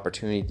there's an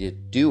opportunity to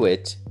do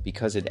it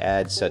because it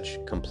adds such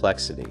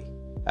complexity.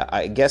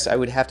 I guess I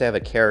would have to have a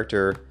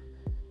character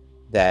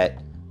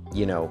that,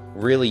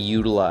 really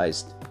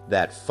utilized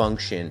that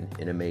function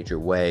in a major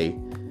way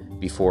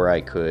before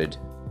I could,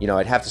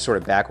 I'd have to sort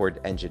of backward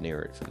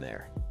engineer it from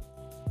there.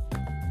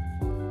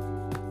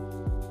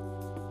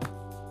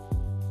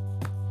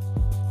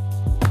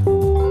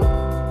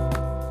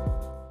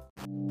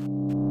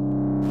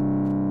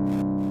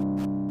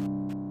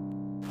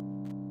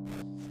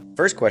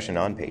 First question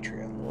on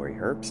Patreon, Lori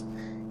Herbst.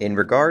 In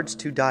regards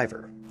to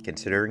Diver,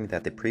 considering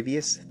that the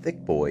previous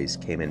Thick Boys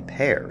came in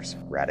pairs,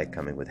 Radek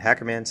coming with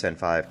Hackerman, Sen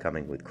 5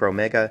 coming with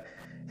Chromega,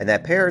 and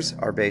that pairs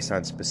are based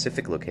on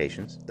specific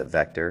locations, the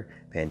Vector,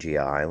 Pangea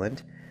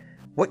Island,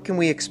 What can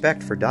we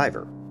expect for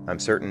Diver? I'm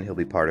certain he'll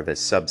be part of a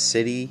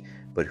sub-city,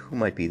 but who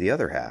might be the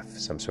other half?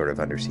 Some sort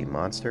of undersea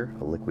monster?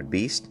 A liquid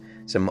beast?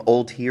 Some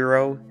old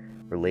hero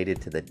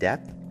related to the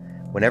depth?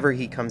 Whenever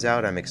he comes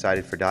out, I'm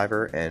excited for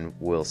Diver and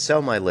will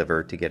sell my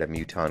liver to get a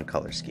Muton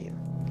color scheme.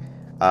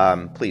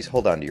 Please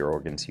hold on to your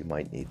organs, you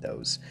might need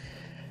those.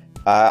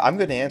 I'm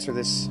going to answer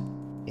this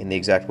in the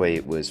exact way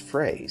it was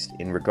phrased.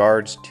 In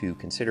regards to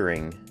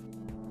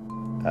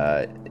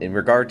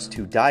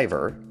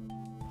Diver,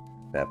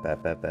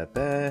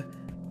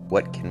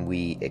 what can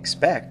we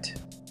expect?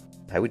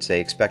 I would say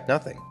expect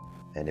nothing,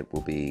 and it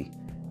will be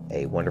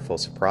a wonderful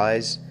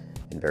surprise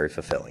and very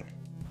fulfilling.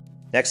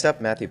 Next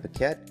up, Matthew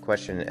Paquette,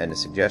 question and a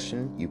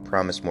suggestion. You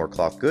promised more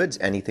cloth goods,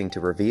 anything to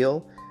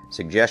reveal?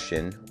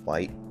 Suggestion,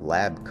 white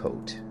lab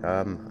coat.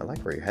 I like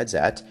where your head's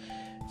at.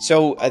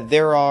 So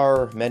there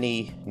are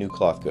many new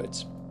cloth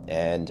goods,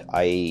 and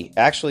I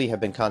actually have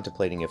been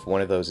contemplating if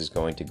one of those is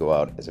going to go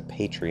out as a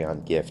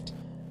Patreon gift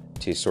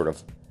to sort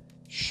of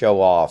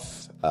show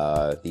off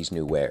these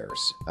new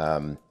wares.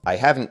 I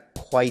haven't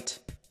quite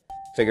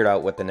figured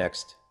out what the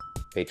next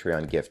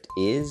Patreon gift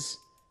is.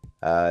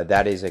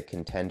 That is a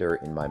contender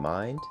in my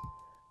mind.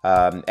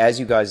 As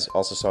you guys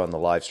also saw in the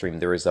live stream,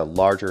 there is a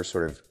larger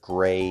sort of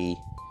gray,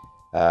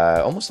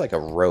 almost like a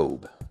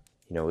robe.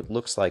 You know, it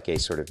looks like a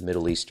sort of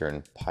Middle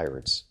Eastern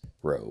pirate's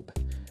robe.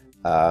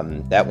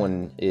 That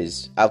one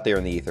is out there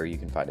in the ether. You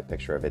can find a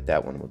picture of it.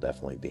 That one will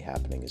definitely be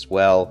happening as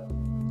well.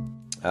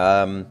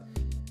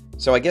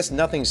 So I guess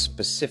nothing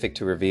specific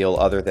to reveal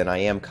other than I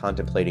am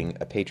contemplating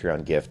a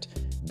Patreon gift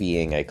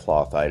being a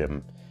cloth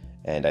item,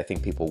 and I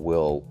think people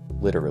will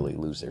literally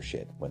lose their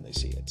shit when they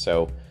see it.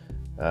 So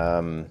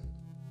I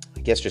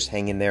guess just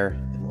hang in there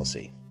and we'll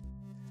see.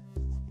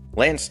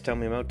 Lance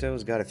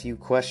Tomimoto's got a few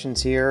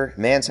questions here.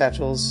 Man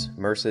satchels,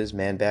 Merces,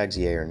 man bags,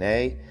 yay or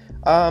nay?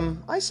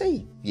 I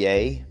say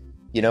yay.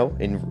 You know,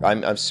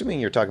 I'm assuming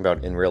you're talking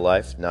about in real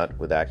life, not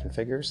with action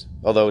figures.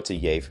 Although it's a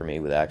yay for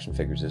me with action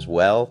figures as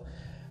well.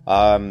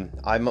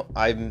 I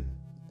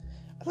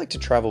like to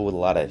travel with a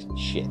lot of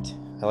shit.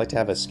 I like to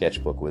have a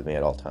sketchbook with me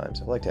at all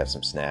times. I like to have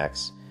some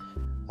snacks.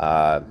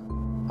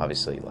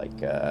 Obviously, like,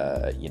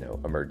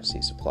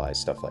 emergency supplies,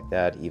 stuff like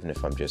that, even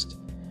if I'm just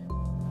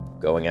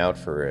going out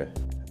for a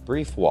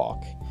brief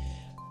walk.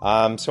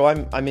 So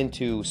I'm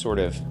into sort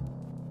of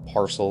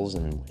parcels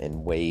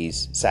and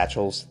ways,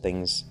 satchels,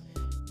 things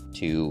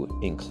to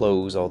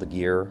enclose all the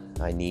gear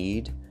I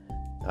need.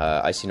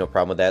 I see no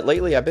problem with that.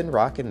 Lately, I've been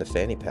rocking the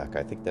fanny pack.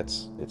 I think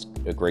it's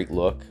a great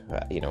look.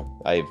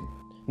 I have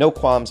no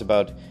qualms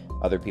about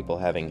other people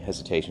having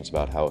hesitations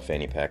about how a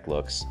fanny pack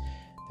looks.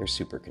 They're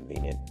super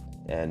convenient.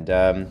 And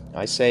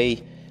I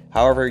say,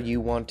 however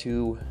you want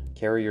to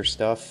carry your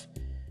stuff,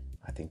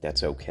 I think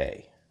that's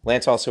okay.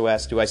 Lance also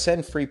asked, do I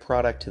send free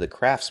product to the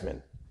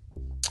craftsman?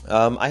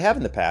 I have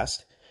in the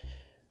past.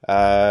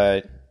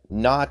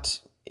 Not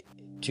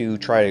to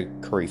try to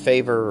curry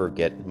favor or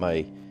get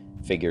my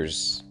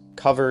figures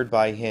covered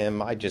by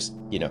him. I just,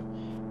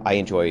 I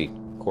enjoy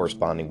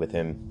corresponding with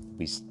him.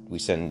 We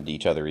send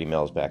each other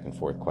emails back and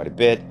forth quite a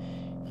bit.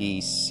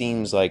 He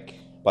seems like,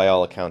 by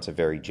all accounts, a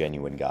very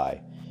genuine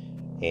guy.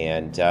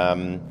 And,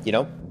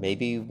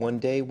 maybe one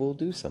day we'll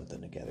do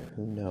something together.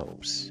 Who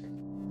knows?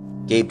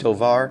 Gabe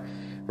Tovar.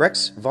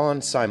 Rex Von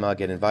Sima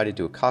get invited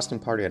to a costume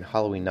party on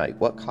Halloween night.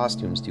 What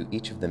costumes do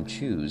each of them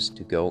choose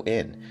to go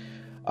in?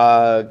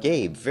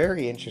 Gabe,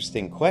 very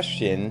interesting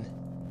question.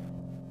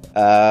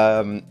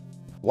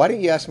 Why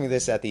don't you ask me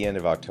this at the end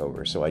of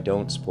October so I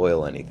don't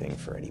spoil anything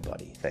for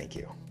anybody? Thank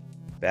you.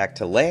 Back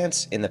to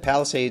Lance. In the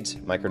Palisades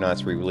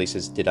Micronauts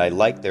re-releases, did I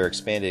like their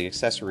expanded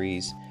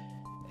accessories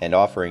and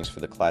offerings for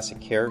the classic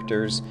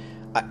characters?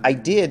 I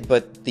did,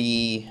 but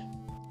the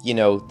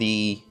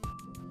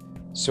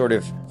sort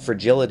of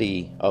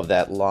fragility of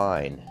that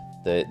line,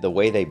 the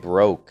way they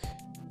broke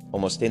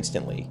almost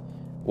instantly,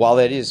 while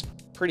that is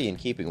pretty in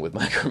keeping with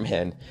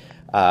Microman,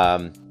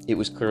 it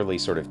was clearly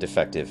sort of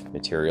defective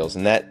materials,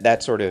 and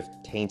that sort of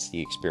taints the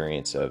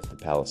experience of the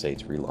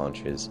Palisades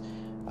relaunches.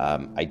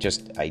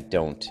 I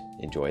don't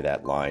enjoy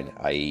that line.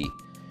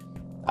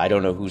 I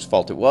don't know whose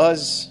fault it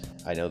was.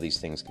 I know these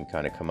things can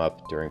kind of come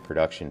up during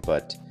production,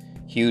 but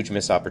huge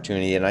missed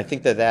opportunity, and I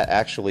think that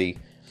actually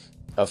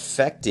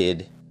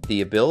affected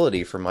the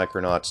ability for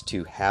Micronauts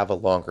to have a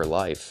longer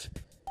life,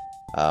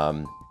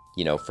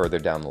 further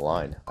down the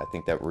line. I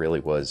think that really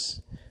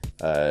was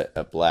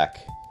a black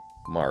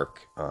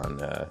mark on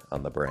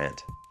the brand.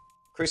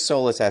 Chris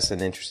Solis asked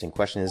an interesting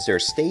question. Is there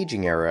a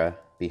staging era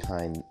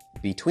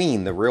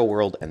between the real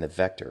world and the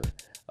Vector,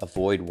 a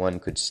void one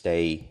could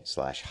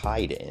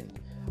stay/hide in?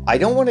 I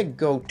don't want to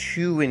go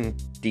too in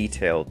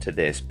detail to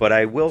this, but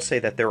I will say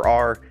that there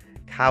are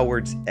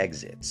Coward's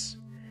exits.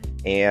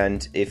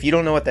 And if you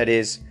don't know what that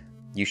is,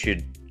 you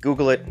should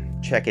Google it,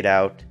 check it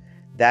out.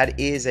 That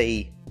is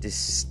a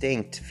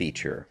distinct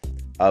feature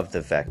of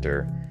the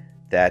Vector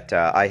that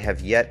I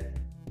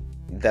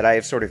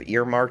have sort of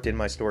earmarked in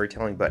my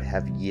storytelling, but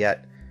have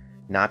yet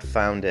not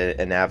found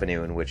an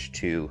avenue in which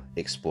to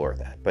explore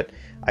that. But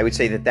I would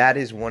say that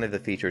is one of the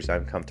features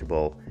I'm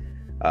comfortable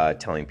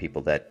telling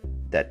people that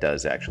that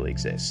does actually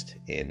exist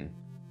in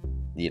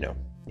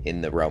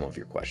the realm of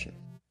your question.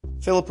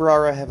 Philip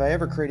Rara, have I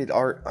ever created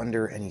art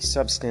under any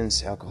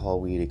substance,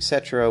 alcohol, weed,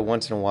 etc.?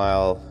 Once in a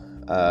while,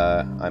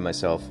 I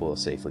myself will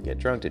safely get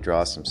drunk to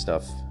draw some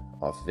stuff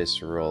off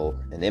visceral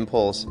and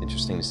impulse.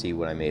 Interesting to see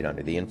what I made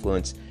under the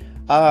influence.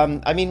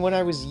 When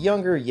I was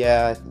younger,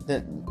 yeah,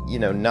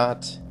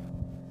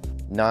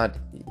 not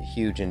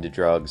huge into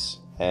drugs,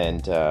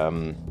 and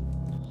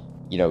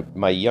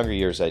my younger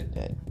years, I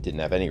didn't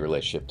have any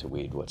relationship to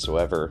weed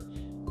whatsoever.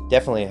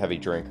 Definitely a heavy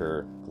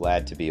drinker.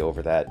 Glad to be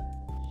over that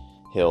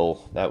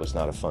hill. That was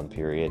not a fun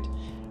period.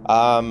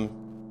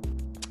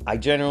 I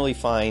generally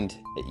find,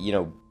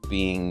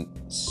 being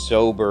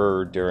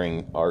sober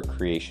during art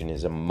creation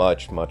is a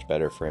much, much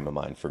better frame of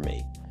mind for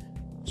me.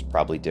 It's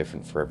probably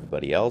different for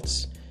everybody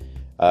else,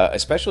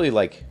 especially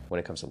like when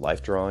it comes to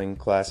life drawing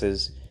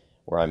classes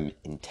where I'm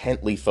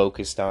intently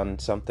focused on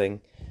something.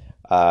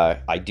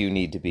 I do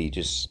need to be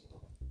just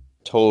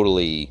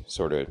totally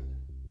sort of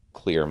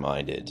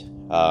clear-minded.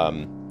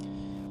 I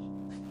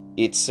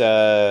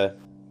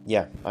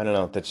don't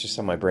know. That's just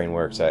how my brain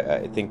works.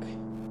 I think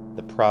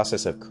the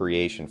process of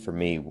creation for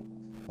me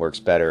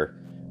works better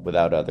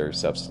without other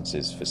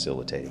substances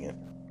facilitating it.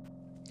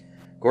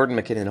 Gordon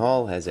McKinnon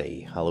Hall has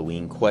a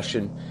Halloween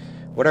question.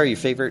 What are your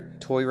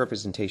favorite toy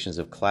representations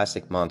of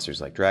classic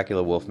monsters like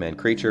Dracula, Wolfman,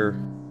 Creature?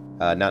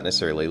 Not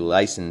necessarily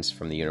licensed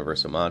from the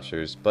Universal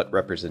Monsters, but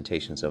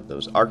representations of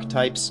those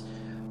archetypes.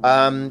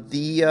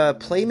 The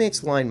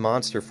Playmates line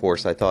Monster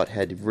Force, I thought,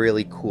 had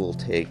really cool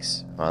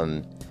takes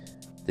on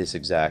this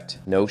exact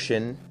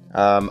notion.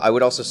 I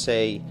would also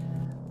say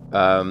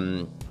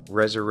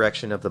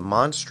Resurrection of the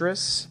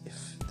Monstrous,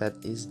 if that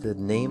is the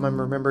name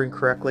I'm remembering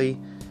correctly,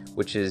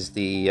 which is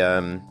the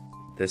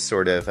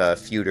sort of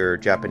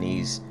feuder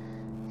Japanese,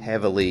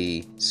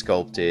 heavily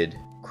sculpted,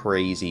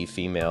 crazy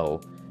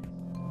female,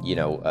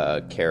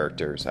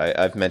 characters.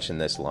 I've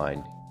mentioned this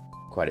line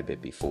quite a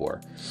bit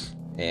before,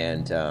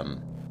 and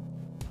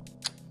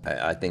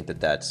I think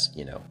that's,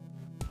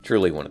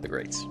 truly one of the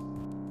greats.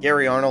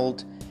 Gary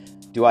Arnold,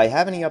 do I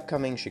have any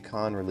upcoming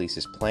Shikhan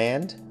releases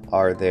planned?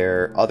 Are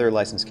there other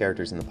licensed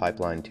characters in the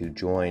pipeline to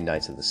join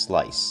Knights of the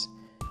Slice?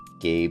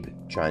 Gabe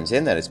chimes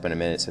in that it's been a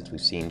minute since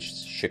we've seen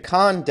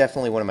Shikhan.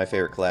 Definitely one of my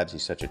favorite collabs.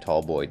 He's such a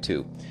tall boy,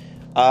 too.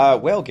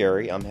 Well,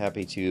 Gary, I'm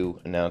happy to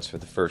announce for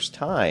the first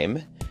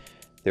time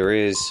there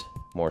is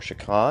more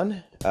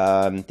Shikhan.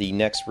 The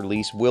next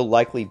release will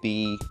likely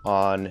be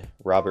on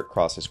Robert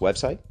Cross's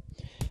website.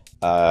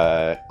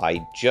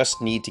 I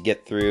just need to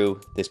get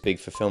through this big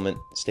fulfillment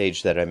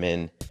stage that I'm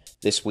in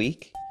this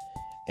week,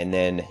 and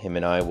then him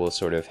and I will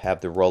sort of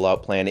have the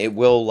rollout plan. It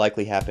will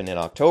likely happen in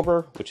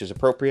October, which is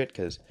appropriate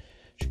because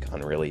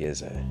Shikhan really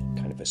is a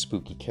kind of a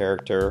spooky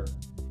character.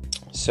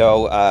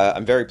 So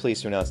I'm very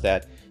pleased to announce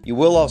that. You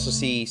will also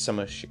see some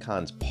of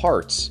Shikhan's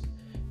parts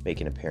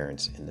make an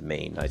appearance in the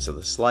main Knights of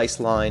the Slice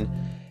line.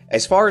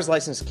 As far as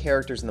licensed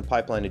characters in the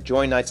pipeline to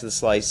join Knights of the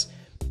Slice,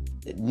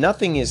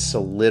 nothing is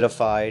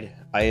solidified.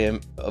 I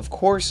am, of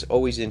course,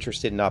 always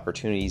interested in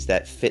opportunities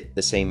that fit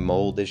the same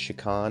mold as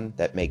Shikhan,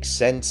 that makes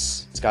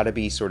sense. It's got to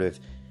be sort of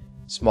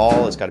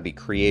small. It's got to be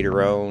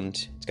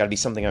creator-owned. It's got to be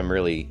something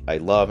I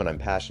love and I'm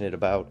passionate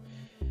about.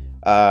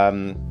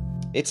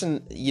 It's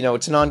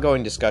an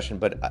ongoing discussion,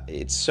 but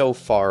it's so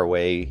far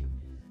away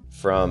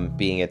from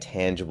being a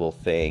tangible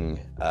thing.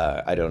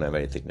 I don't have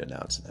anything to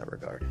announce in that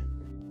regard.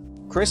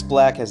 Chris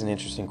Black has an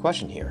interesting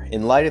question here.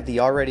 In light of the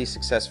already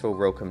successful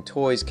Rokum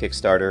Toys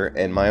Kickstarter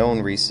and my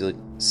own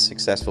recent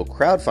successful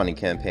crowdfunding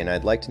campaign,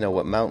 I'd like to know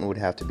what mountain would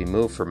have to be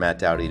moved for Matt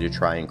Doughty to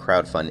try and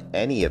crowdfund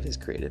any of his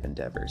creative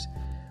endeavors.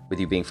 With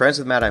you being friends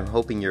with Matt, I'm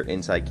hoping your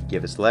insight could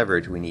give us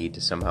leverage we need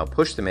to somehow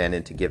push the man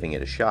into giving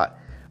it a shot.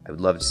 I would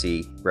love to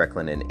see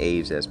Recklin and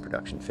Aves as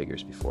production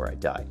figures before I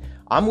die.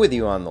 I'm with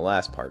you on the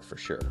last part for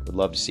sure. Would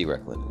love to see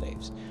Recklin and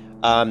Aves.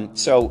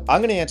 So I'm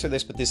going to answer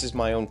this, but this is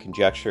my own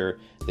conjecture.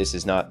 This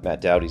is not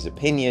Matt Doughty's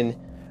opinion.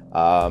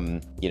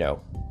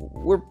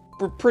 We're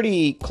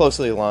pretty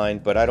closely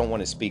aligned, but I don't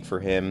want to speak for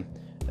him,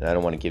 and I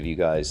don't want to give you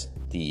guys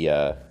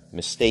the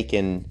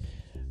mistaken,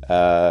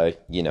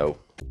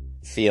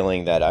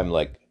 feeling that I'm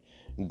like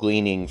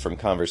gleaning from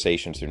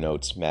conversations or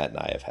notes Matt and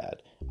I have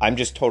had. I'm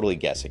just totally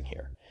guessing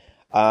here.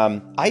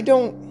 I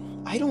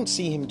don't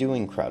see him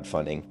doing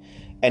crowdfunding,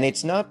 and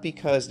it's not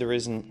because there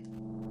isn't,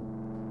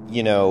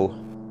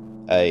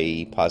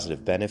 a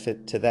positive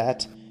benefit to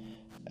that,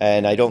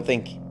 and I don't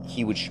think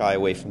he would shy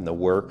away from the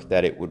work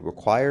that it would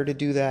require to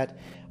do that.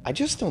 I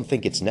just don't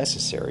think it's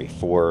necessary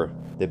for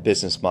the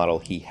business model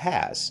he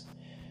has.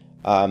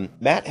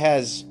 Matt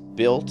has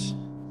built,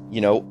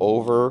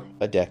 over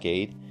a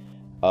decade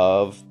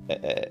of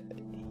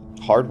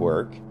hard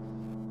work,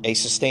 a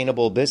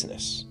sustainable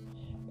business.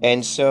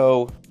 And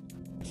so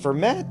for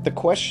Matt, the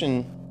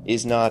question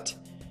is not,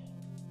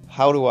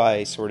 how do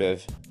I sort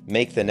of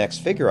make the next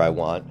figure I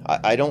want?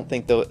 I don't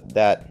think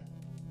that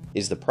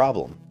is the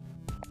problem.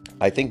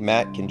 I think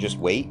Matt can just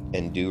wait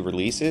and do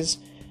releases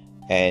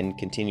and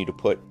continue to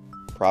put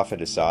profit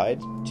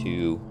aside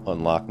to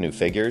unlock new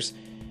figures.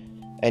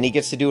 And he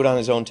gets to do it on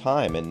his own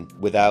time and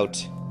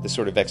without the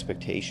sort of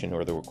expectation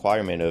or the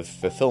requirement of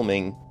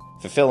fulfilling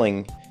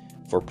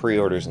for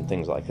pre-orders and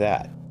things like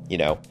that.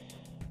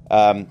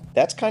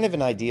 That's kind of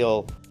an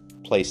ideal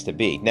place to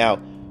be. Now,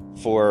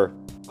 for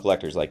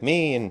collectors like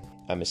me, and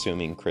I'm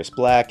assuming Chris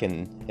Black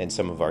and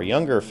some of our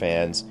younger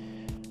fans,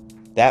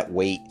 that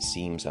weight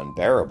seems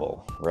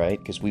unbearable, right?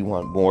 Because we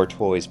want more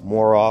toys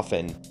more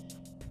often.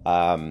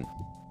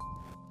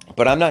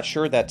 But I'm not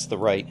sure that's the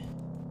right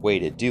way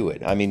to do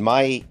it. I mean,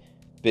 my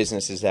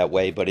business is that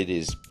way, but it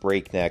is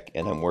breakneck,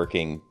 and I'm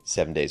working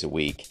 7 days a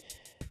week,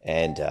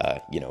 and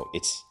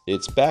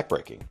it's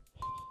backbreaking.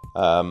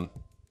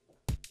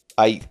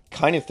 I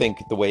kind of think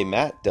the way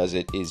Matt does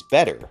it is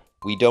better.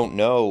 We don't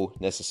know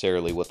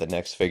necessarily what the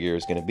next figure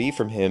is going to be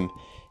from him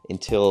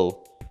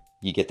until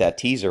you get that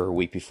teaser a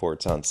week before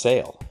it's on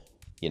sale,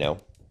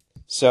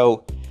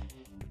 So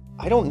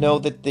I don't know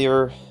that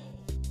there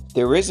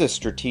is a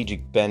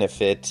strategic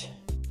benefit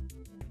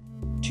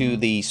to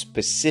the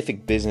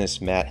specific business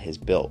Matt has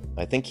built.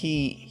 I think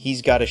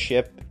he's got a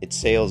ship. It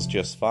sails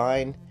just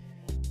fine.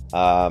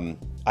 I'm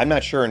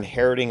not sure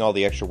inheriting all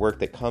the extra work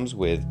that comes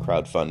with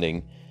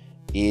crowdfunding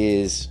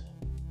is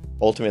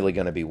ultimately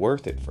going to be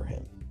worth it for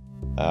him.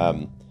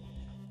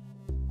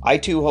 I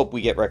too hope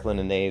we get Recklin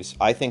and Knaves.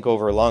 I think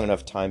over a long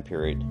enough time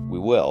period, we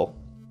will.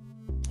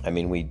 I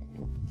mean, we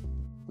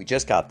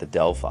just got the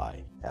Delphi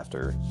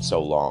after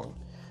so long.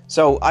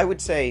 So I would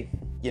say,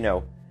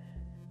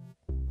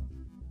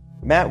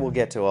 Matt will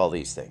get to all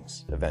these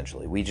things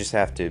eventually. We just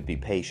have to be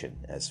patient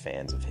as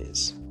fans of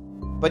his.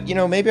 But,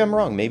 maybe I'm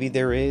wrong. Maybe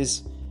there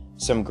is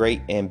some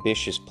great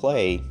ambitious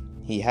play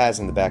he has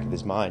in the back of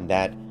his mind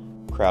that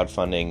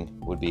crowdfunding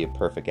would be a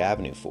perfect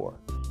avenue for.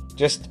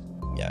 Just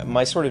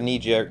my sort of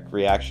knee-jerk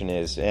reaction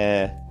is,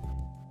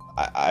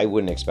 I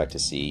wouldn't expect to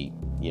see,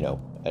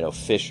 an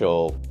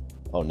official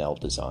O'Neill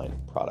design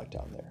product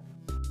on there.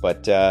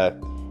 But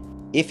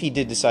if he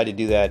did decide to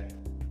do that,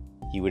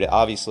 he would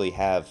obviously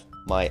have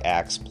my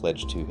axe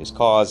pledged to his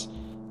cause,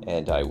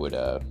 and I would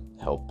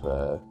help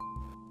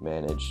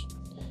manage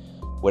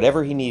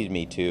whatever he needed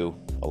me to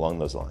along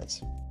those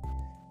lines.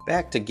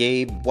 Back to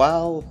Gabe.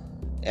 While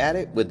at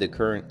it with the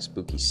current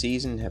spooky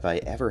season, have I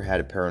ever had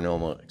a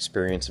paranormal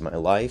experience in my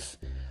life?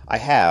 I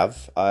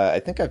have. I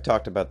think I've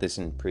talked about this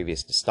in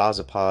previous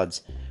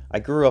DeStasapods. I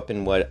grew up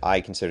in what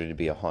I consider to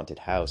be a haunted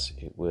house.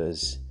 I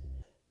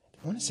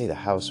want to say the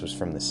house was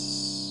from the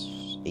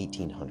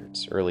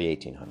 1800s, early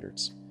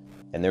 1800s.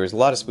 And there was a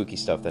lot of spooky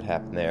stuff that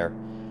happened there.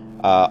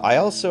 I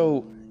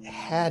also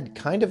had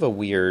kind of a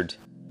weird,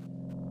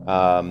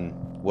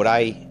 what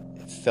I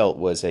felt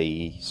was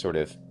a sort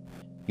of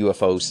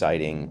UFO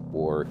sighting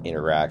or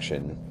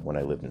interaction when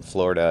I lived in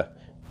Florida.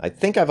 I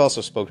think I've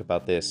also spoke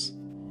about this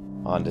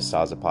on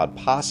DeStasapod,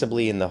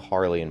 possibly in the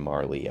Harley and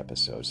Marley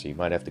episode, so you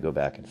might have to go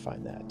back and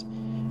find that.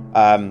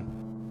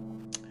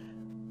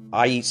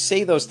 I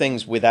say those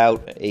things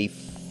without a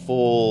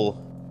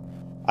full...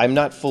 I'm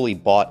not fully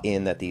bought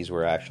in that these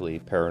were actually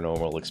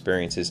paranormal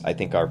experiences. I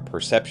think our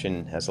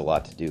perception has a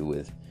lot to do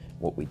with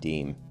what we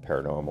deem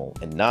paranormal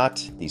and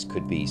not. These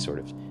could be sort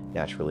of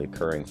naturally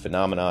occurring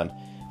phenomenon,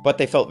 but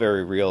they felt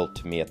very real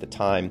to me at the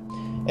time.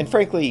 And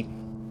frankly,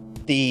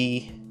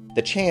 the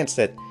chance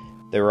that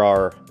there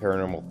are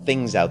paranormal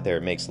things out there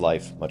makes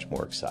life much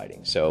more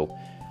exciting. So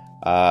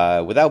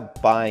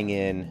without buying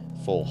in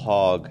full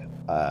hog,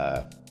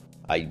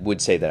 I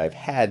would say that I've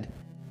had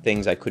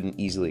things I couldn't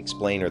easily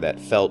explain or that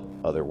felt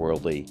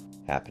otherworldly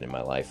happen in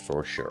my life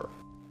for sure.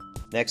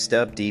 Next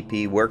up,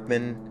 DP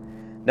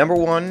Workman. Number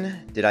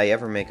 1, did I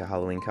ever make a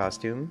Halloween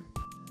costume?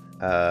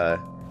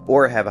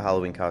 Or have a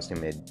Halloween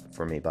costume made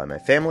for me by my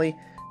family?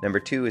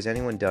 Number 2, has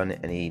anyone done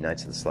any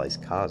Knights of the Slice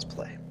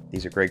cosplay?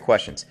 These are great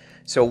questions.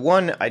 So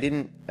 1,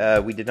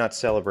 we did not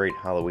celebrate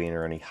Halloween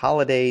or any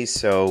holidays,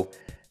 so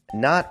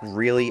not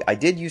really. I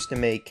did used to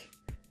make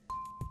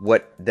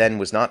what then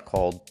was not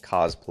called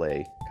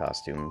cosplay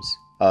costumes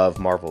of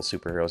Marvel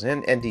superheroes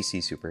and DC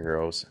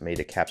superheroes. I made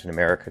a Captain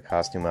America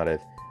costume out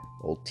of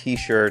old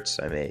t-shirts.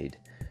 I made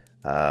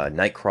a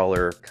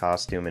Nightcrawler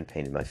costume and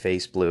painted my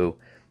face blue.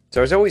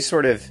 So I was always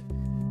sort of,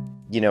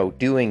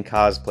 doing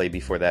cosplay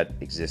before that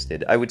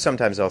existed. I would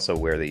sometimes also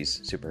wear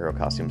these superhero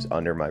costumes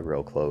under my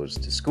real clothes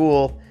to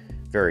school.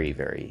 Very,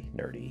 very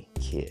nerdy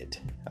kid.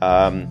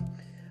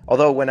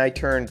 Although when I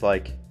turned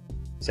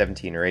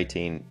 17 or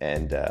 18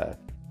 and,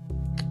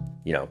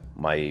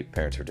 my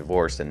parents were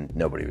divorced and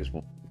nobody was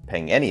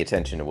paying any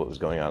attention to what was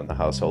going on in the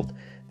household,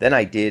 then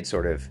I did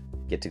sort of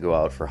get to go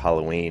out for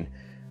Halloween,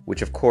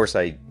 which of course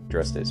I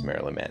dressed as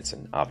Marilyn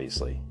Manson,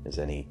 obviously, as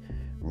any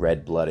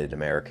red-blooded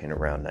American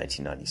around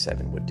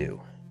 1997 would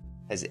do.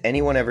 Has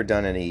anyone ever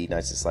done any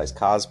Knights of Slice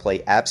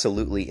cosplay?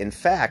 Absolutely. In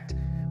fact,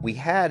 we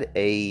had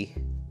a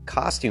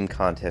costume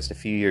contest a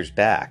few years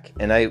back,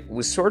 and I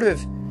was sort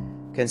of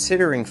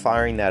considering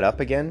firing that up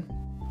again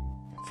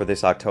for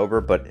this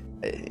October, but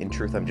in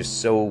truth, I'm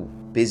just so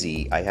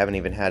busy, I haven't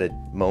even had a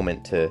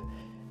moment to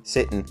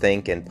sit and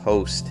think and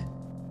post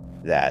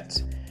that.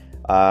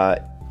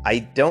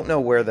 I don't know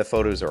where the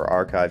photos are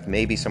archived,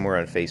 maybe somewhere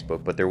on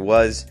Facebook, but there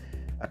was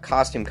a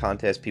costume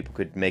contest. People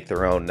could make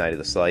their own Night of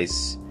the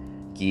Slice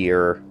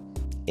gear,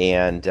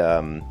 and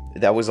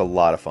that was a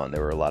lot of fun.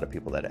 There were a lot of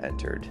people that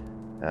entered.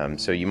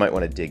 So you might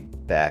want to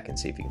dig back and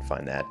see if you can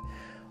find that.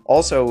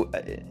 Also,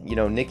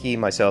 Nikki,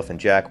 myself, and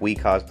Jack, we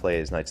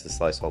cosplay as Knights of the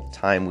Slice all the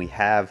time. We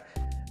have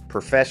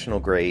professional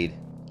grade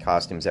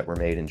costumes that were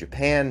made in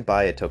Japan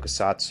by a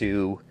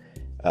tokusatsu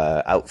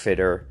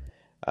outfitter.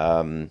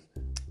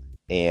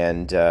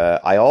 And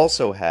I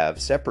also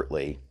have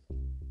separately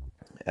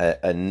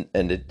an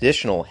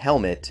additional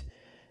helmet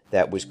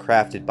that was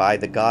crafted by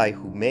the guy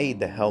who made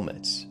the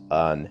helmets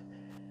on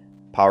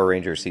Power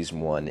Rangers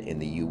Season 1 in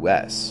the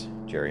US,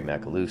 Jerry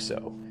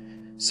Macaluso.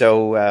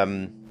 So,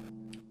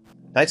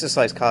 Knights of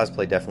Slice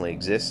cosplay definitely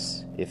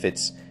exists. If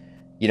it's,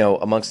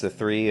 amongst the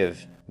three of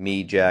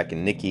me, Jack,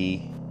 and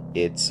Nikki,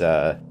 these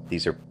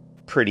are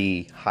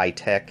pretty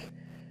high-tech,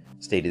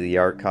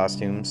 state-of-the-art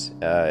costumes,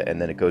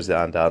 and then it goes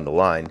down the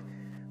line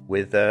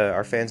with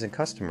our fans and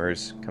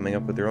customers coming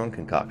up with their own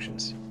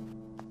concoctions.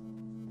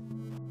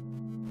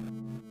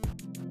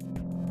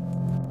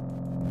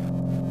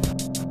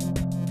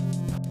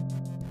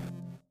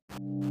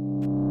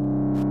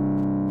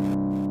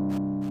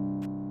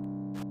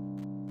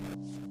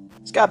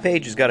 Scott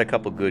Page has got a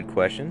couple good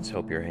questions.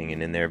 Hope you're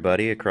hanging in there,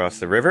 buddy, across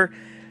the river.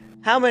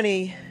 How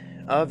many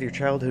of your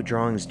childhood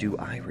drawings do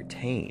I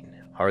retain?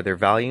 Are there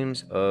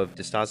volumes of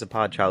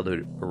DeStasapod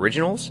childhood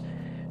originals?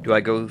 Did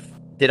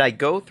I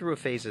go through a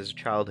phase as a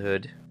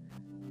childhood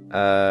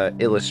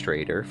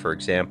illustrator? For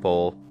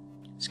example,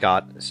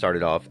 Scott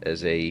started off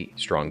as a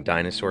strong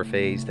dinosaur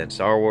phase, then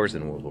Star Wars,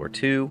 then World War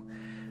II.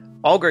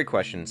 All great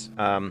questions.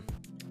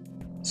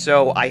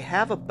 So I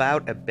have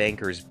about a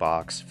banker's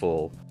box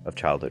full of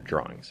childhood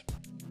drawings.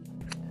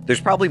 There's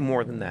probably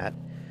more than that,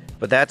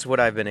 but that's what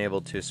I've been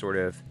able to sort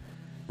of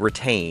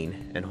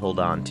retain and hold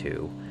on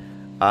to.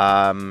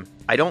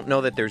 I don't know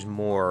that there's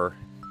more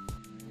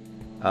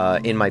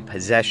in my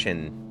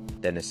possession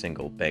than a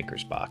single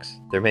banker's box.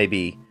 There may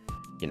be,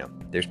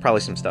 there's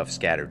probably some stuff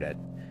scattered at,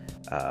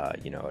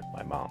 at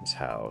my mom's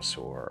house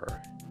or,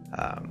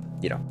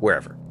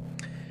 wherever.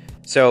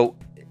 So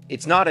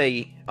it's not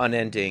a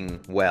unending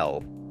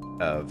well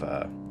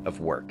of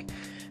work.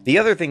 The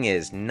other thing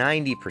is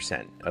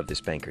 90% of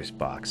this banker's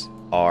box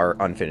are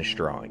unfinished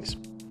drawings.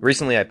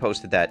 Recently I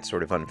posted that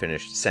sort of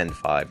unfinished Send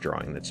 5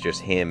 drawing that's just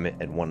him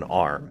and one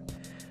arm.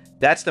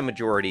 That's the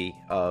majority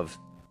of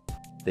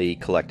the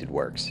collected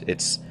works.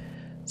 It's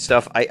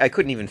stuff I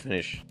couldn't even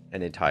finish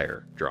an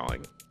entire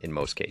drawing in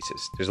most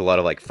cases. There's a lot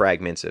of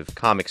fragments of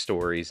comic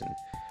stories and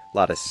a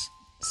lot of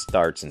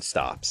starts and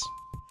stops.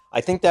 I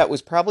think that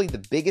was probably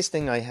the biggest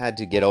thing I had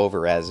to get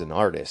over as an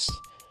artist,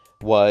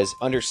 was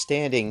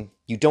understanding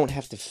you don't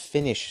have to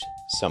finish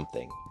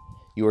something.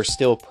 You are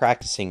still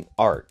practicing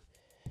art.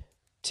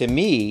 To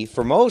me,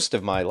 for most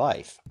of my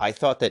life, I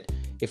thought that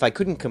if I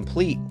couldn't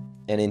complete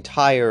an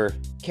entire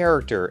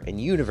character and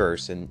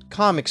universe and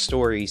comic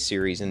story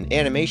series and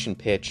animation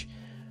pitch,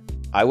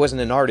 I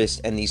wasn't an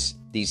artist and these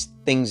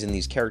things and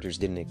these characters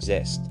didn't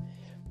exist.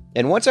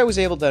 And once I was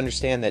able to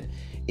understand that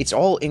it's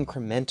all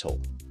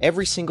incremental,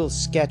 every single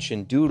sketch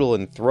and doodle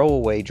and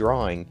throwaway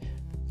drawing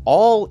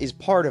all is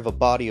part of a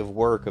body of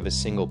work of a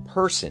single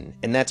person,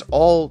 and that's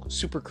all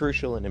super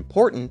crucial and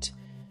important.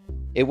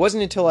 It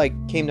wasn't until I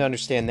came to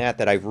understand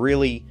that I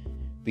really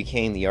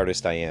became the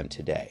artist I am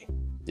today.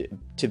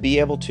 To be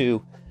able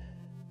to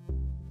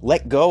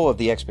let go of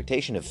the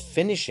expectation of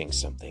finishing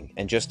something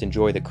and just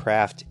enjoy the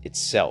craft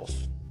itself.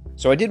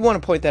 So I did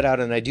want to point that out,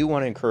 and I do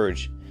want to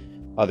encourage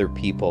other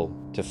people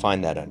to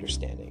find that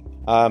understanding.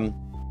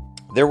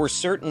 There were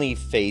certainly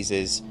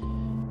phases.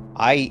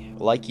 I,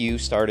 like you,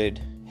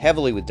 started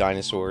heavily with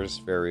dinosaurs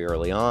very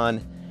early on.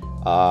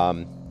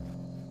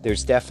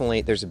 There's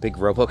a big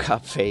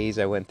RoboCop phase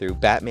I went through.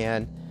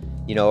 Batman,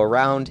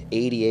 around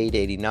 88,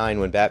 89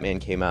 when Batman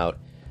came out,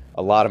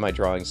 a lot of my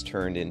drawings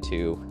turned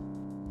into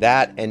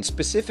that, and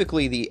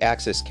specifically the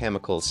Axis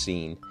chemical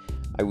scene.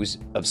 I was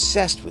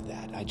obsessed with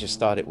that. I just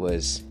thought it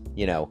was,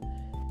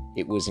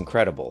 it was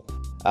incredible.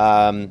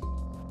 And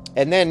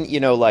then,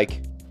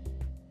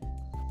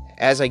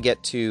 as I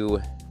get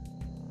to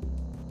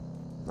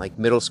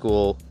middle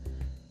school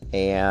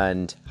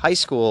and high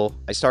school,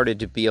 I started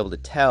to be able to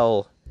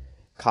tell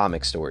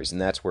comic stories,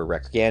 and that's where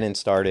Wreck Gannon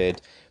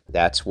started.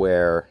 That's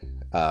where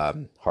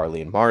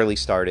Harley and Marley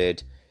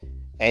started.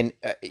 And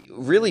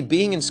really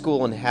being in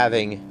school and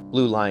having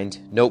blue-lined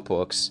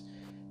notebooks,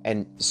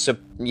 and so,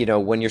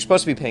 when you're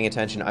supposed to be paying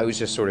attention, I was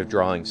just sort of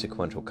drawing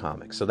sequential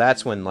comics. So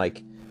that's when,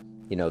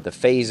 the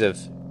phase of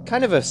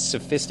kind of a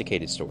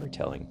sophisticated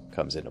storytelling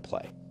comes into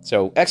play.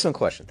 So, excellent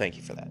question. Thank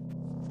you for that.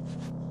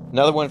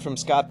 Another one from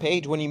Scott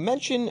Page. When you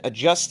mention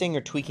adjusting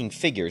or tweaking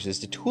figures, is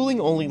the tooling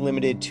only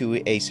limited to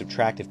a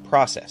subtractive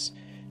process?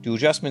 Do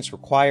adjustments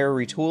require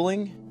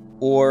retooling?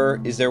 Or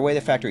is there a way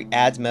the factory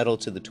adds metal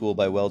to the tool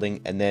by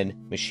welding and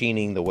then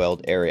machining the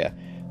weld area?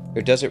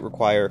 Or does it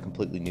require a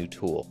completely new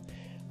tool?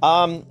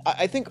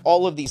 I think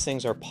all of these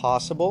things are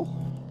possible.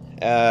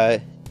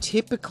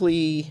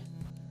 Typically,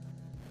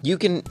 you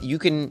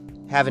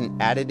can have an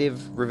additive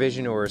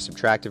revision or a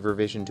subtractive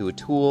revision to a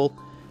tool.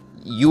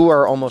 You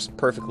are almost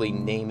perfectly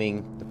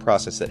naming the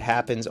process that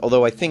happens.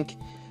 Although I think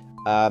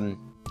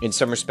in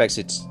some respects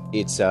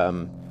it's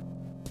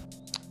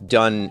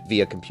done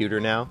via computer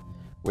now,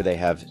 where they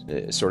have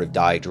a sort of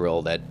die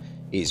drill that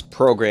is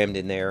programmed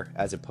in there,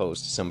 as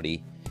opposed to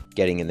somebody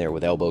getting in there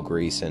with elbow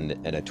grease and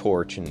a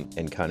torch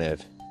and kind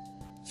of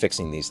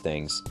fixing these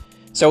things.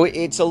 So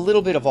it's a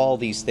little bit of all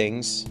these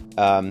things.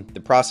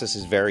 The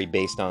processes vary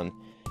based on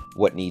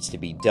what needs to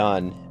be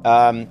done.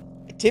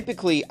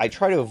 Typically, I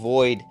try to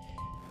avoid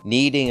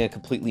needing a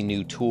completely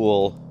new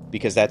tool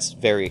because that's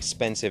very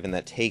expensive and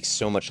that takes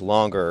so much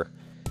longer,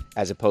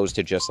 as opposed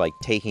to just like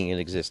taking an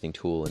existing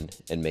tool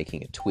and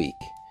making a tweak.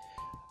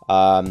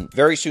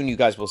 Very soon you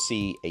guys will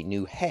see a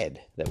new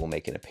head that will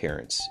make an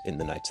appearance in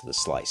the Knights of the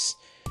Slice.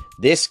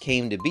 This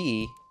came to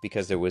be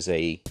because there was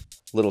a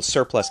little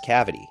surplus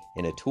cavity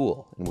in a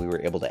tool, and we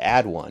were able to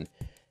add one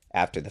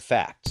after the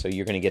fact. So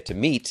you're going to get to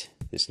meet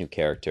this new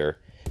character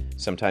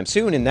sometime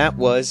soon, and that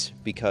was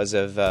because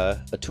of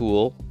a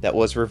tool that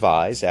was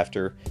revised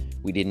after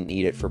we didn't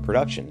need it for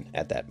production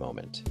at that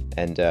moment.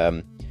 And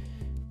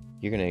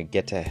you're going to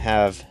get to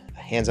have a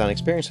hands-on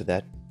experience with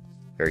that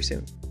very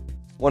soon.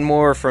 One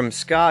more from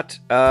Scott.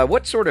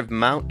 What sort of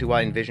mount do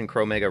I envision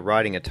Chromega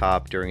riding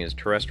atop during his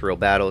terrestrial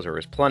battles or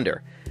his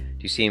plunder?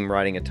 Do you see him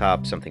riding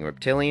atop something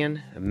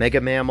reptilian, a mega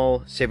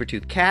mammal,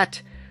 saber-toothed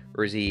cat,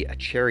 or is he a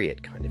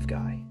chariot kind of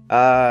guy?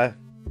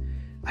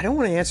 I don't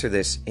want to answer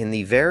this in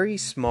the very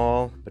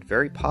small but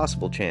very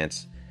possible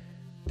chance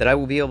that I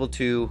will be able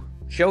to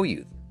show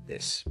you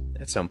this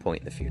at some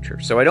point in the future.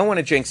 So I don't want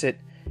to jinx it,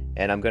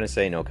 and I'm going to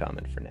say no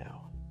comment for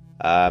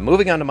now.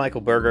 Moving on to Michael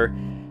Berger.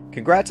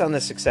 Congrats on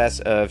the success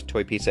of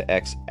Toy Pizza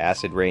X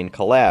Acid Rain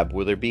collab.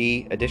 Will there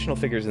be additional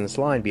figures in this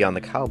line beyond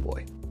the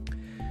cowboy?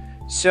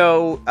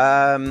 So,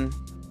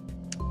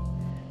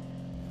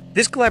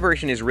 this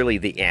collaboration is really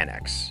the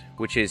Annex,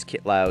 which is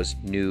Kit Lau's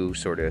new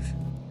sort of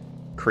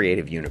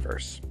creative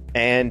universe.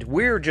 And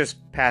we're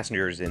just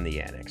passengers in the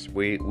Annex.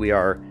 We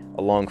are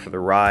along for the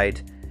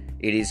ride.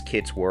 It is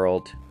Kit's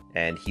world,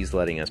 and he's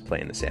letting us play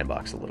in the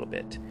sandbox a little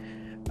bit.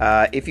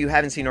 If you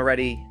haven't seen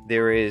already,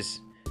 there is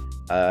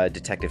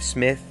Detective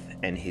Smith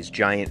and his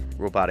giant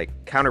robotic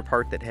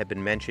counterpart that had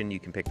been mentioned.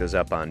 You can pick those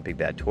up on Big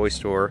Bad Toy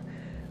Store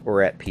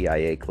or at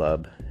PIA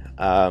Club.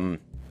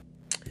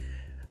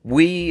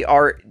 We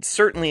are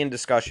certainly in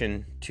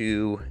discussion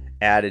to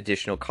add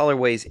additional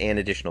colorways and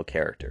additional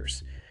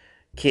characters.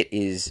 Kit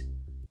is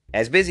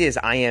as busy as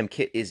I am.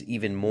 Kit is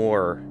even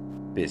more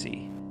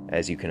busy,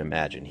 as you can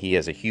imagine. He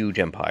has a huge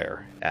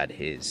empire at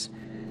his,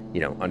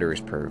 under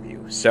his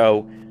purview.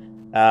 So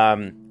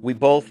we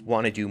both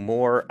want to do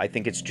more. I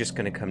think it's just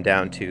going to come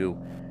down to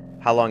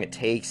how long it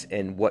takes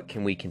and what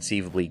can we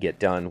conceivably get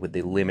done with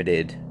the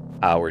limited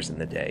hours in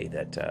the day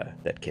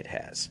that Kit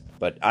has.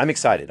 But I'm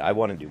excited. I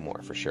want to do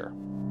more for sure.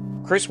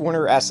 Chris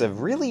Warner asks a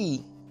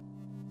really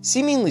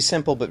seemingly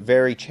simple but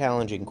very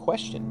challenging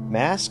question.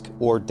 Mask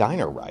or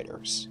Dino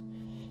Riders?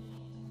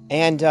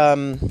 And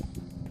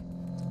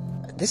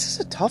this is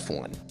a tough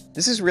one.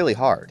 This is really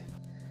hard.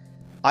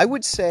 I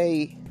would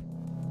say,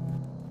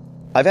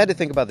 I've had to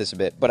think about this a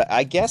bit, but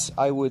I guess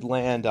I would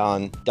land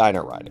on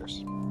Dino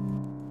Riders.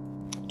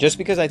 Just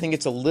because I think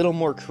it's a little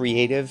more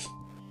creative,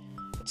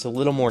 it's a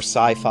little more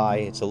sci-fi,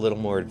 it's a little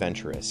more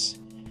adventurous.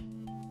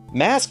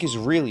 Mask is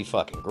really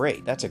fucking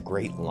great. That's a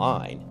great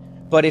line.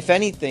 But if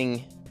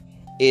anything,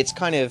 it's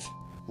kind of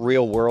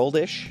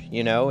real-world-ish,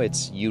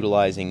 It's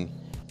utilizing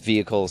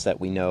vehicles that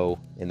we know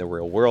in the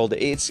real world.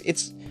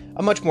 It's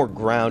a much more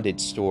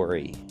grounded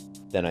story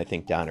than I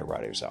think Dino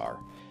Riders are.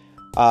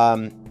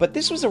 But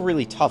this was a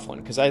really tough one,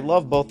 because I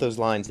love both those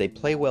lines. They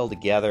play well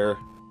together.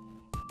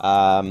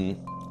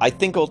 I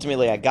think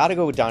ultimately I gotta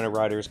go with Dino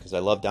Riders, because I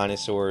love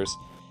dinosaurs,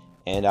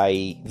 and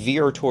I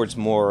veer towards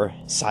more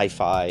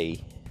sci-fi,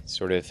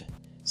 sort of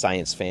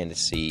science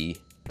fantasy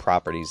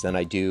properties than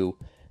I do,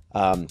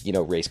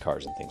 race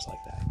cars and things like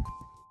that.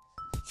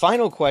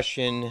 Final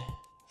question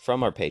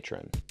from our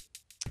patron.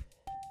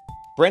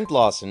 Brent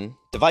Lawson,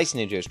 Device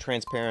Ninjas,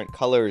 transparent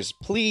colors,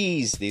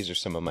 please. These are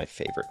some of my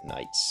favorite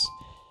knights.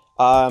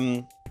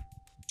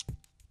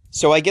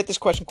 So I get this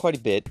question quite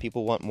a bit.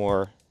 People want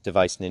more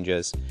Device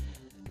Ninjas.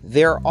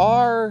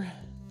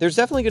 There's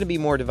definitely going to be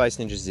more Device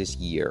Ninjas this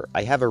year.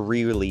 I have a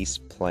re-release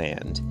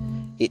planned.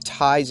 It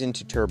ties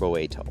into Turbo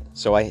Atoll.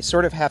 So I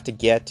sort of have to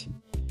get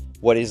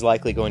what is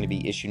likely going to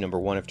be issue number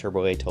 1 of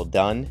Turbo Atoll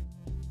done,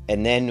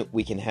 and then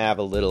we can have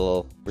a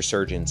little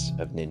resurgence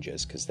of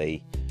ninjas, because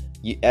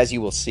as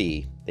you will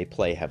see, they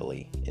play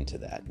heavily into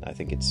that. And I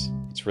think it's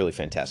really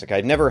fantastic.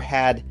 I've never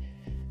had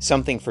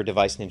something for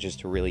Device Ninjas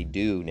to really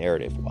do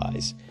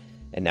narrative-wise,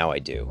 and now I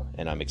do,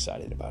 and I'm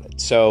excited about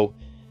it. So,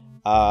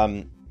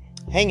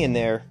 hang in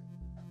there.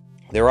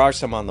 There are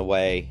some on the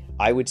way.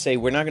 I would say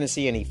we're not going to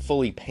see any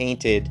fully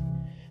painted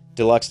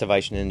Deluxe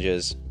Device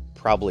Ninjas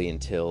probably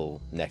until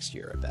next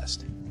year at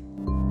best.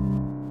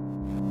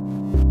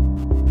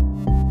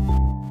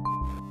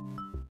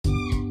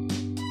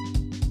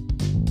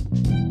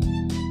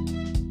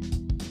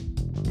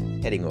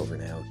 Heading over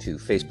now to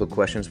Facebook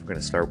questions. We're going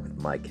to start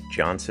with Mike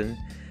Johnson.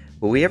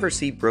 Will we ever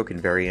see broken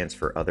variants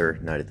for other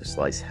Knight of the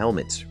Slice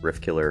helmets,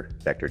 Rift Killer,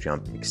 Vector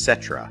Jump,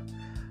 etc.?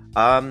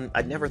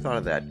 I'd never thought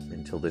of that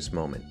until this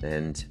moment,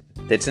 and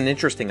it's an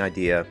interesting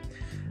idea.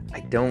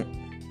 I don't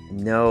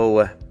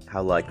know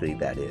how likely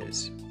that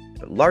is,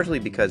 largely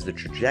because the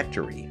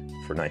trajectory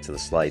for Knights of the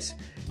Slice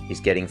is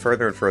getting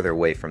further and further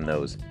away from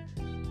those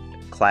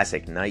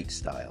classic Knight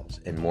styles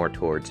and more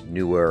towards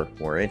newer,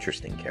 more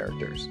interesting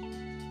characters.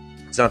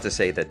 It's not to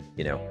say that,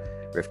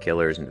 Rift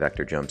Killers and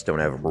Vector Jumps don't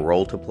have a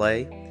role to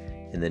play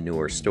in the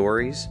newer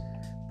stories,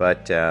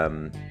 but,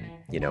 I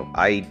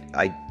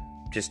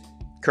just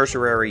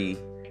cursory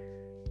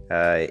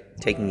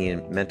taking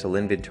in mental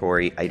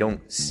inventory, I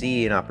don't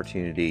see an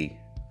opportunity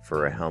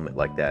for a helmet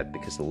like that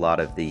because a lot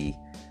of the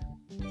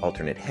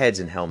alternate heads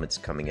and helmets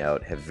coming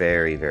out have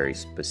very, very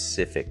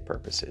specific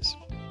purposes.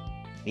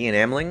 Ian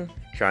Amling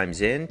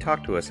chimes in,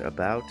 talk to us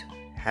about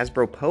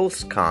Hasbro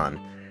PulseCon.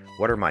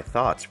 What are my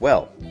thoughts?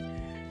 Well,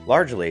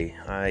 largely,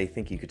 I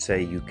think you could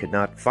say you could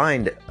not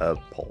find a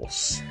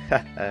pulse.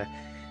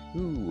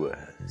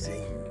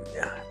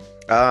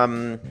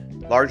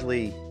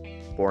 Largely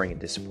boring and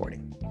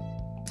disappointing.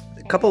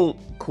 A couple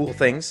cool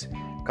things.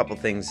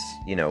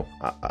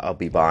 I'll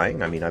be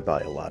buying. I mean, I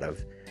buy a lot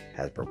of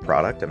Hasbro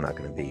product. I'm not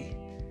going to be,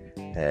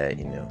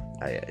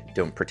 I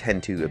don't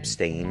pretend to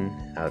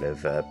abstain out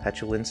of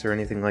petulance or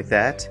anything like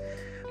that.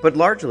 But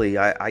largely,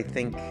 I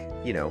think,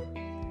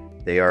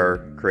 they are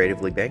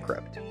creatively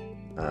bankrupt.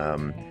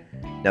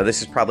 Now,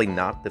 this is probably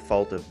not the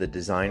fault of the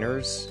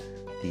designers,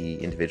 the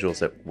individuals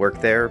that work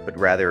there, but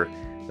rather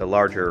the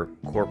larger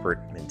corporate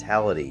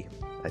mentality,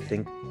 I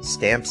think,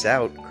 stamps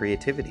out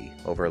creativity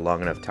over a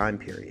long enough time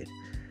period.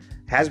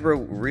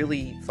 Hasbro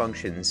really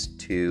functions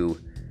to,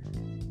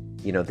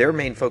 their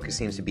main focus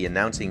seems to be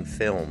announcing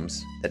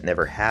films that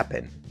never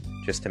happen,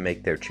 just to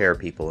make their chair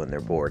people and their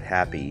board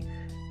happy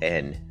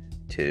and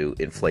to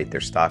inflate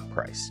their stock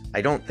price.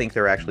 I don't think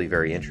they're actually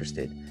very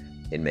interested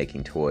in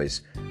making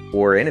toys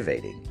or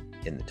innovating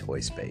in the toy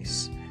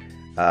space.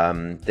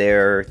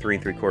 Their 3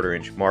 3/4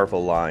 inch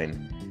Marvel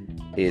line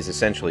is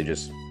essentially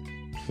just,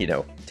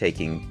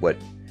 taking what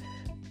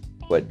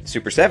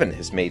Super 7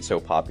 has made so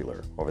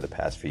popular over the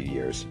past few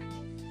years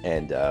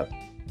and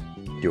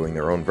doing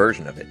their own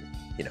version of it,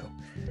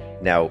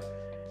 Now,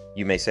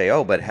 you may say,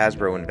 oh, but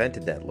Hasbro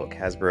invented that look.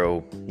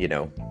 Hasbro,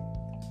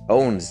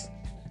 owns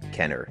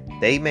Kenner.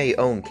 They may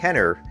own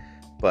Kenner,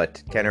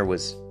 but Kenner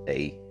was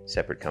a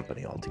separate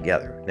company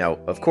altogether. Now,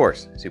 of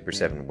course, Super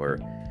 7 were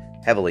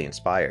heavily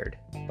inspired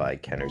by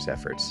Kenner's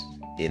efforts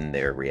in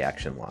their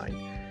reaction line,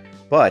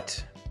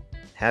 but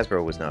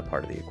Hasbro was not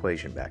part of the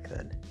equation back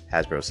then.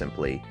 Hasbro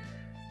simply,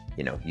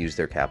 used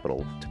their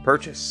capital to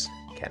purchase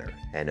Kenner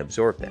and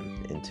absorb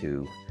them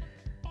into,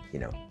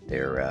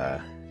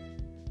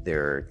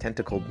 their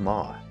tentacled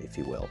maw, if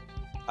you will.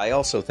 I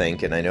also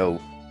think, and I know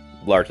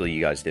largely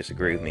you guys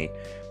disagree with me,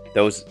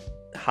 those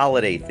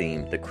holiday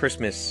themed, the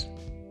Christmas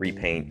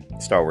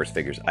repaint Star Wars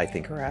figures, I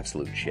think are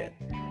absolute shit.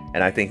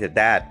 And I think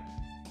that,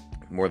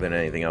 more than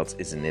anything else,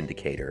 is an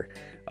indicator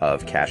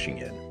of cashing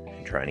in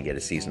and trying to get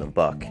a seasonal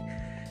buck.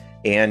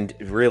 And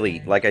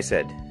really, like I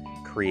said,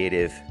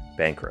 creative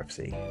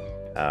bankruptcy.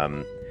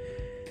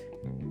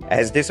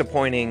 As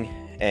disappointing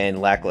and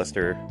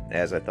lackluster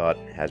as I thought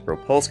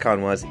Hasbro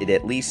PulseCon was, it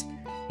at least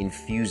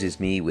infuses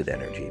me with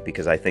energy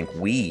because I think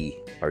we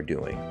are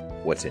doing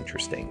what's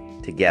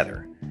interesting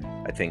together.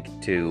 I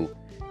think to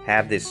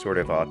have this sort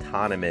of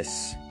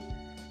autonomous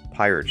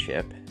pirate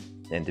ship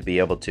and to be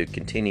able to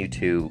continue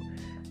to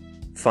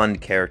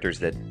fund characters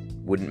that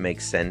wouldn't make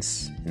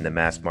sense in the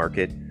mass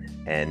market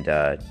and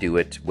do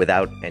it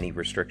without any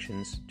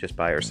restrictions just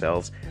by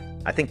ourselves,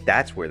 I think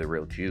that's where the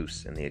real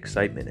juice and the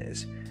excitement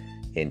is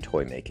in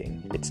toy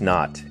making. It's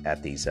not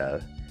at these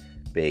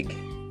big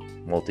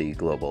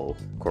multi-global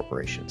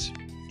corporations.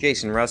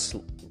 Jason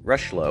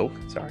Rushlow,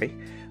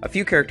 a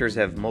few characters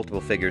have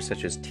multiple figures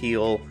such as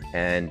Teal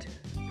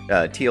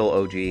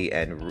OG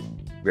and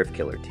Rift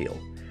Killer Teal.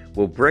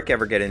 Will Brick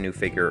ever get a new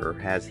figure, or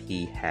has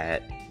he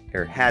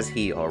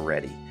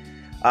already?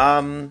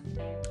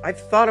 I've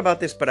thought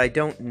about this, but I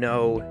don't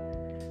know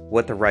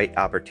what the right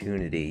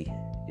opportunity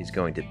is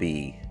going to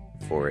be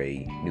for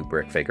a new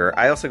Brick figure.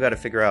 I also got to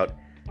figure out,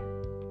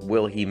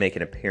 will he make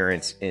an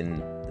appearance in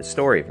the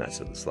story of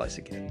Knights of the Slice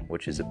again,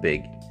 which is a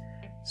big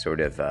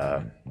sort of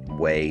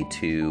way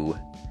to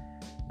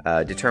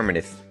determine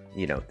if,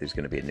 there's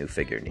going to be a new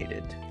figure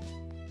needed.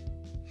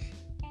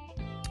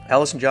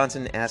 Allison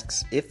Johnson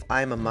asks if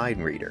I'm a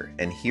mind reader,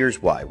 and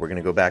here's why. We're going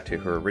to go back to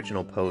her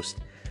original post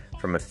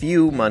from a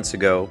few months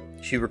ago.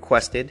 She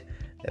requested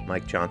that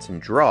Mike Johnson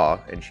draw,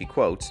 and she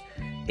quotes,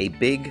 a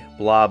big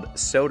blob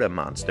soda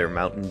monster,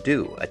 Mountain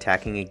Dew,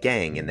 attacking a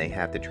gang, and they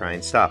have to try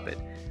and stop it.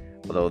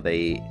 But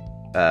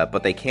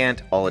they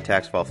can't. All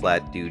attacks fall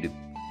flat due to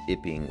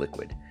it being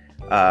liquid.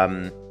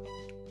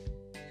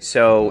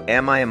 So,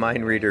 am I a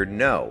mind reader?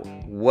 No.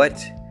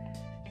 What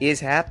is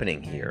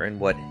happening here, and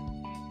what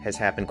has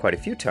happened quite a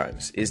few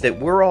times, is that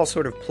we're all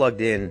sort of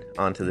plugged in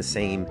onto the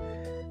same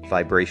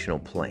vibrational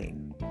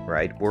plane,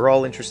 right? We're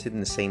all interested in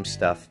the same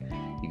stuff,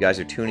 You guys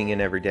are tuning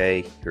in every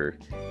day. You're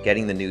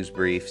getting the news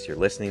briefs. You're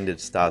listening to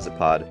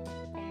DeStasapod.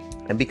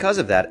 And because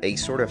of that, a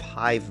sort of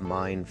hive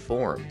mind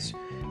forms.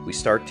 We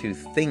start to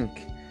think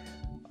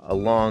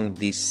along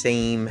the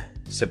same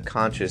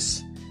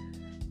subconscious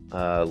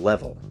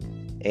level.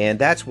 And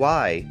that's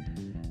why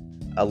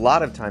a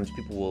lot of times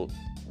people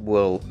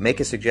will make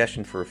a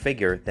suggestion for a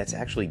figure that's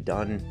actually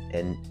done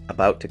and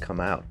about to come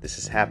out. This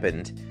has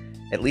happened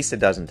at least a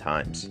dozen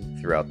times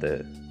throughout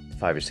the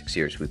 5 or 6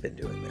 years we've been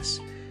doing this.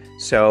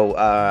 So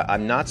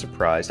I'm not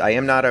surprised. I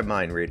am not a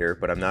mind reader,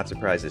 but I'm not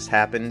surprised this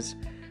happens.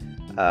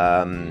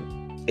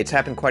 It's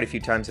happened quite a few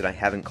times that I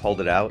haven't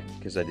called it out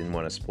because I didn't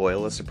want to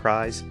spoil a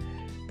surprise.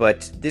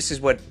 But this is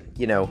what,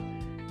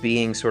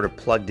 being sort of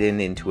plugged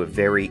into a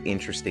very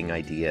interesting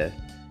idea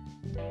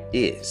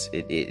is.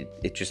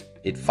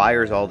 It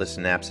fires all the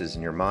synapses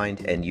in your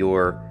mind, and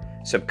you're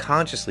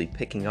subconsciously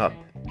picking up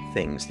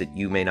things that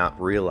you may not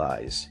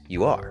realize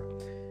you are.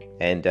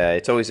 And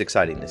it's always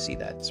exciting to see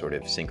that sort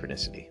of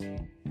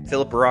synchronicity.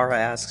 Philip Barrara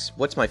asks,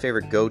 what's my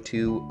favorite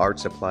go-to art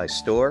supply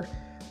store?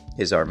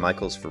 His are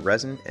Michael's for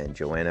resin and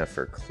Joanna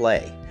for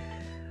clay.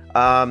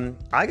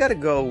 I gotta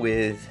go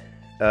with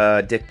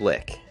Dick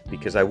Blick,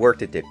 because I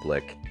worked at Dick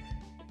Blick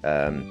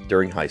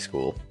during high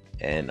school,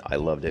 and I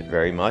loved it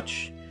very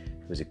much.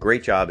 It was a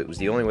great job. It was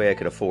the only way I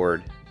could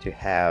afford to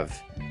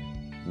have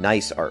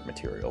nice art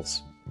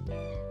materials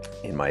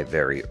in my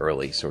very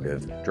early sort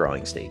of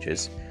drawing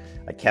stages.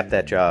 I kept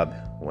that job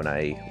when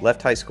I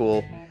left high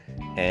school,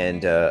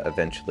 and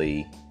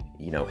eventually,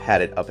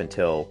 had it up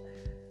until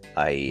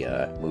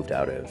I moved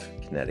out of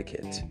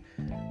Connecticut.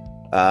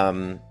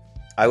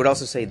 I would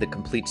also say The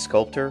Complete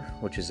Sculptor,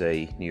 which is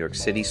a New York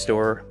City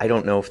store. I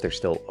don't know if they're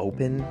still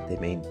open. They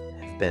may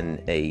have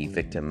been a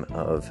victim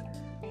of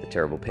the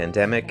terrible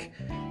pandemic.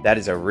 That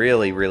is a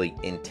really, really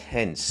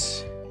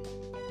intense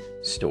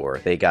store.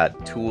 They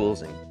got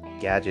tools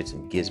and gadgets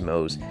and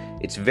gizmos.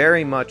 It's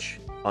very much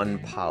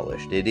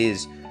unpolished. It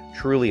is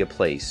truly a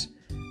place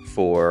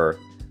for,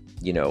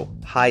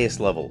 highest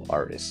level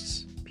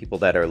artists. People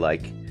that are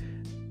like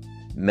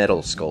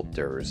metal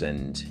sculptors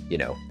and,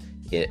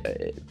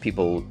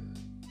 people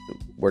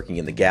working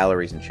in the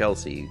galleries in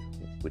Chelsea,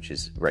 which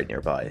is right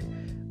nearby.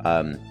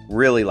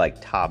 Really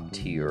like top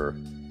tier.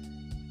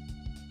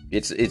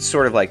 It's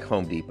sort of like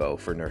Home Depot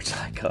for nerds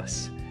like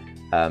us.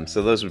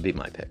 So those would be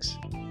my picks.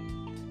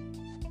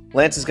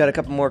 Lance has got a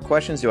couple more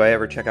questions. Do I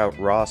ever check out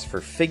Ross for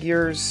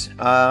figures?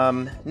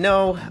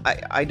 No,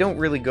 I don't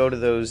really go to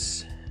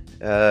those,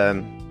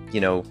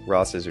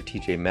 Ross's or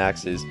TJ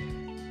Maxx's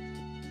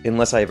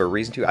unless I have a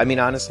reason to. I mean,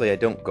 honestly, I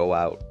don't go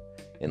out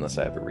unless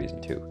I have a reason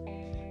to.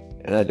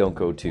 And I don't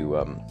go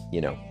to,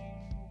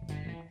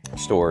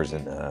 stores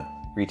and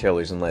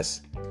retailers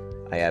unless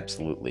I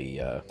absolutely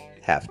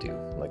have to.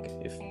 Like,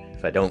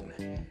 if I don't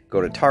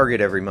go to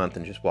Target every month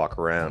and just walk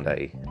around,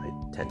 I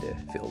tend to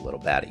feel a little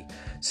batty.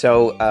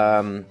 So,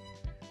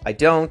 I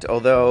don't,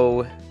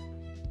 although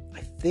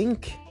I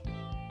think,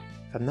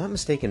 if I'm not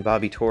mistaken,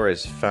 Bobby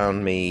Torres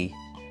found me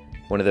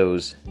one of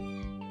those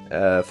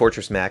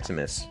Fortress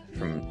Maximus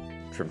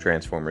from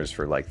Transformers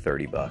for like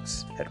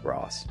 $30 at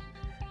Ross.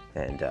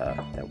 And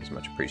that was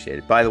much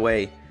appreciated. By the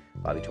way,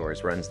 Bobby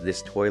Torres runs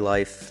This Toy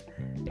Life,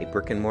 a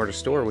brick and mortar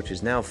store, which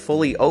is now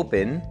fully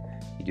open.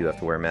 You do have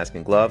to wear a mask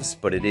and gloves,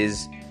 but it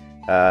is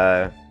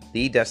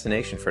the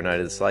destination for Night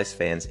of the Slice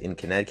fans in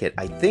Connecticut.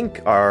 I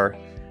think our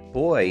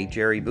boy,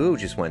 Jerry Boo,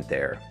 just went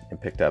there and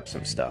picked up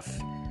some stuff.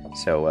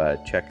 So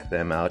check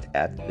them out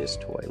at This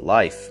Toy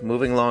Life.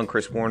 Moving along,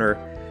 Chris Warner.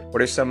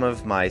 What are some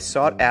of my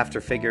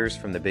sought-after figures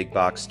from the big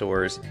box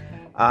stores?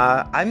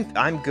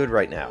 I'm good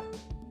right now.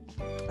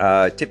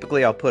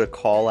 Typically, I'll put a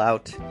call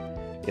out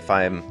if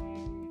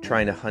I'm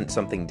trying to hunt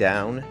something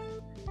down.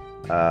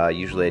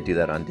 Usually I do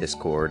that on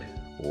Discord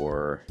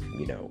or,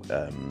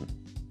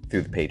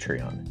 through the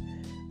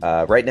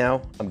Patreon. Right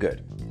now, I'm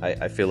good.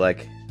 I feel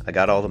like I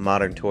got all the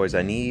modern toys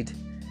I need,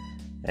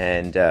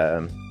 and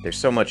there's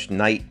so much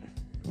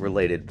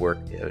night-related work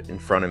in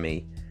front of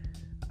me.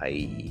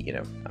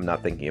 I'm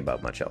not thinking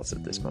about much else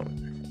at this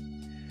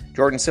moment.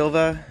 Jordan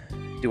Silva,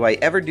 do I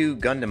ever do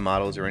Gundam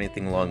models or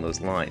anything along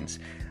those lines?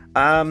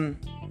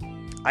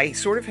 I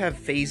sort of have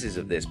phases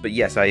of this, but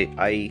yes,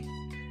 I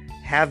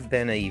have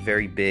been a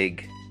very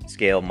big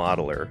scale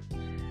modeler.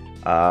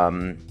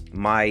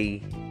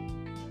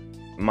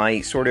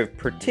 My sort of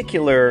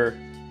particular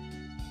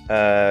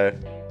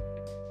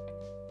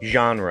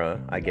genre,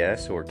 I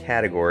guess, or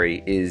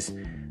category is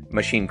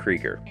Machine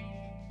Krieger.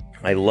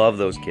 I love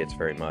those kits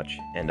very much,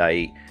 and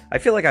I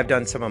feel like I've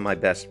done some of my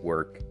best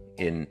work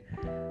in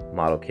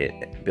model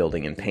kit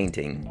building and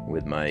painting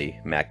with my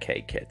Mac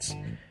K kits.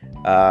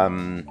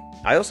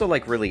 I also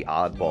like really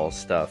oddball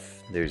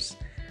stuff. There's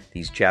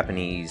these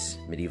Japanese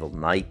medieval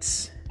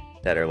knights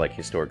that are like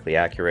historically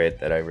accurate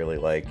that I really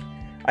like.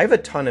 I have a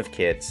ton of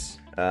kits.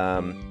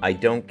 I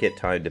don't get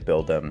time to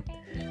build them.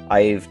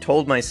 I've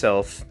told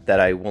myself that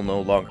I will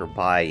no longer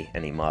buy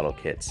any model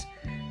kits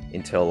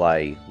until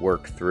I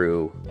work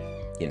through,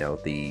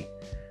 the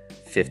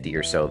 50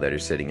 or so that are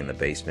sitting in the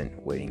basement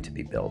waiting to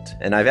be built.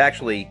 And I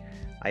actually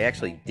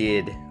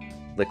did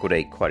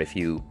liquidate quite a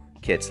few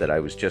kits that I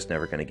was just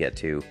never going to get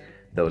to.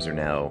 Those are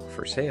now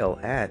for sale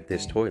at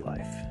This Toy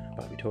Life,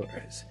 Bobby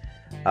Torres.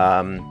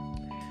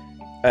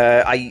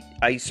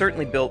 I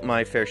certainly built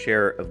my fair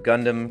share of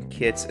Gundam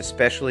kits,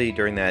 especially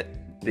during that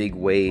big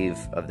wave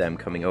of them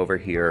coming over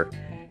here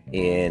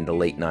in the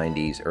late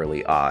 90s,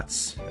 early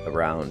aughts,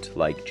 around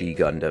like G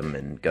Gundam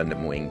and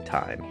Gundam Wing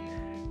time.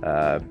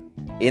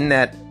 In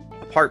that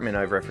apartment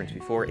I've referenced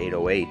before,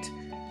 808,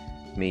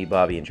 me,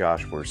 Bobby, and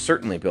Josh were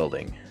certainly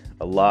building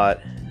a lot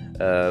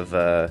of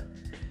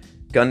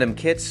Gundam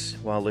kits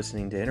while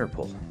listening to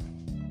Interpol.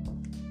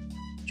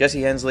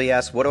 Jesse Hensley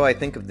asks, what do I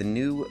think of the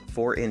new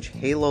 4-inch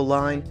Halo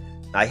line?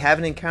 I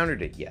haven't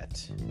encountered it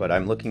yet, but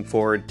I'm looking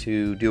forward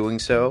to doing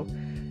so,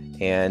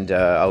 and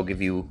I'll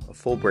give you a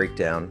full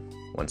breakdown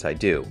once I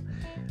do.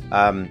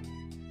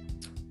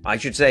 I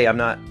should say I'm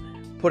not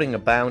putting a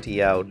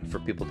bounty out for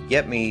people to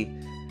get me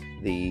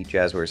the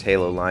Jazzwares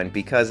Halo line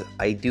because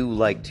I do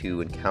like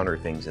to encounter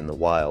things in the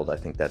wild. I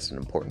think that's an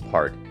important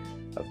part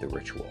of the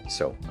ritual.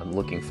 So I'm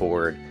looking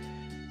forward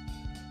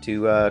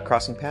to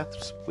crossing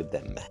paths with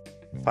them.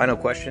 Final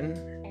question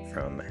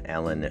from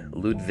Alan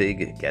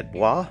Ludwig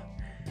Gadbois.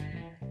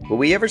 Will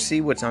we ever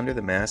see what's under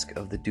the mask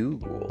of the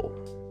Dugul?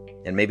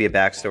 And maybe a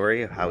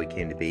backstory of how he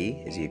came to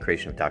be. Is he a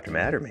creation of Dr.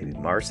 Matt or maybe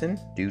Marson?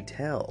 Do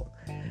tell.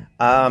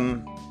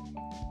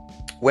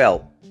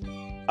 Well,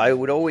 I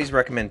would always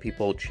recommend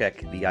people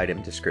check the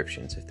item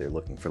descriptions if they're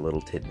looking for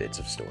little tidbits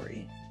of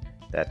story.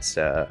 That's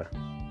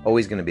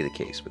always going to be the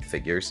case with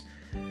figures.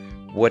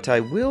 What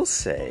I will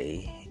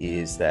say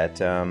is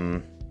that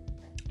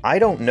I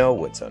don't know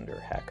what's under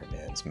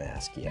Hackerman's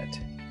mask yet.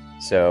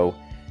 So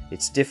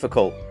it's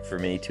difficult for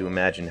me to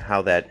imagine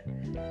how that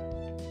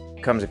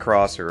comes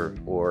across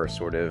or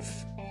sort of,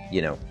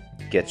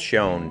 gets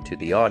shown to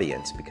the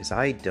audience because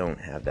I don't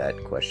have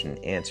that question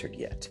answered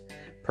yet.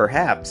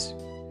 Perhaps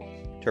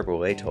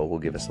Turbo Atoll will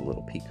give us a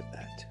little peek of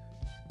that.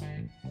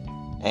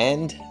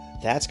 And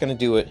that's going to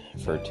do it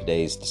for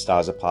today's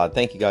DeStasapod.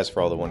 Thank you guys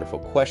for all the wonderful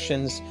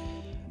questions.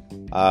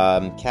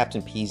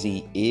 Captain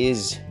Peasy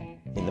is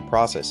in the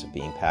process of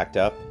being packed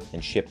up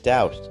and shipped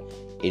out.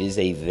 It is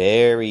a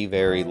very,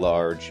 very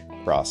large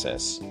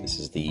process. This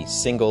is the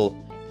single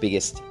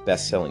biggest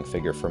best-selling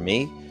figure for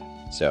me,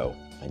 so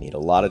I need a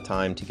lot of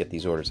time to get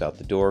these orders out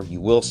the door.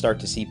 You will start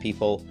to see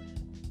people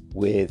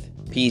with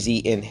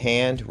Peasy in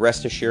hand.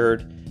 Rest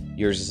assured,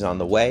 yours is on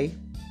the way.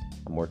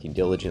 I'm working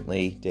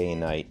diligently day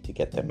and night to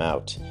get them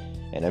out,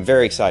 and I'm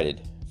very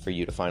excited for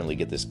you to finally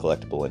get this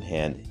collectible in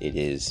hand. It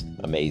is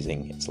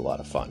amazing. It's a lot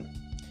of fun.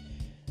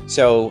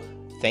 So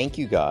thank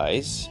you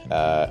guys.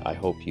 I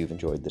hope you've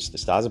enjoyed this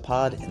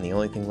DeStasapod, and the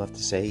only thing left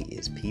to say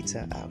is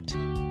pizza out.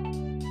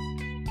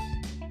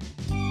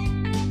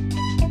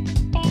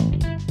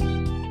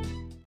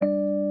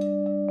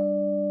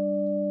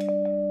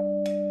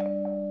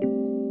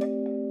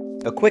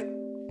 A quick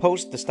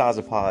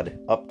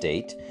post-DeStasapod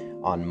update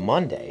on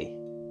Monday,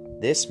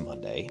 this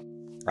Monday,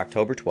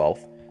 October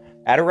 12th,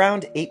 at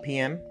around 8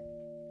 p.m.,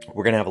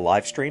 we're going to have a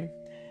live stream,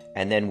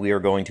 and then we are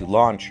going to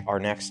launch our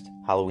next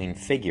Halloween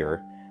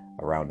figure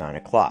around 9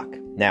 o'clock.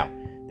 Now,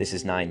 this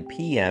is 9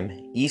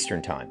 p.m.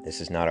 Eastern Time.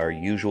 This is not our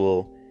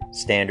usual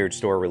standard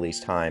store release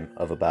time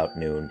of about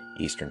noon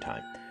Eastern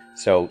Time.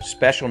 So,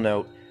 special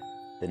note,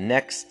 the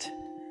next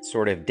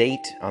sort of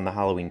date on the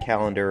Halloween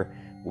calendar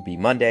will be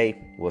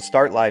Monday. We'll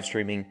start live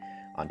streaming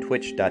on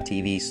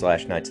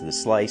twitch.tv/Knights of the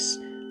Slice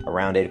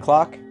around 8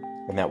 o'clock,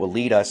 and that will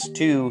lead us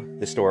to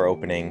the store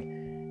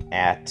opening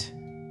at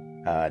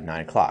 9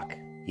 o'clock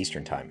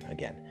Eastern Time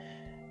again.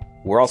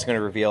 We're also going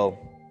to reveal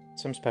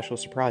some special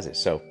surprises,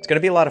 so it's going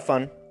to be a lot of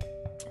fun,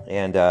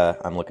 and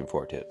I'm looking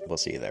forward to it. We'll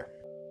see you there.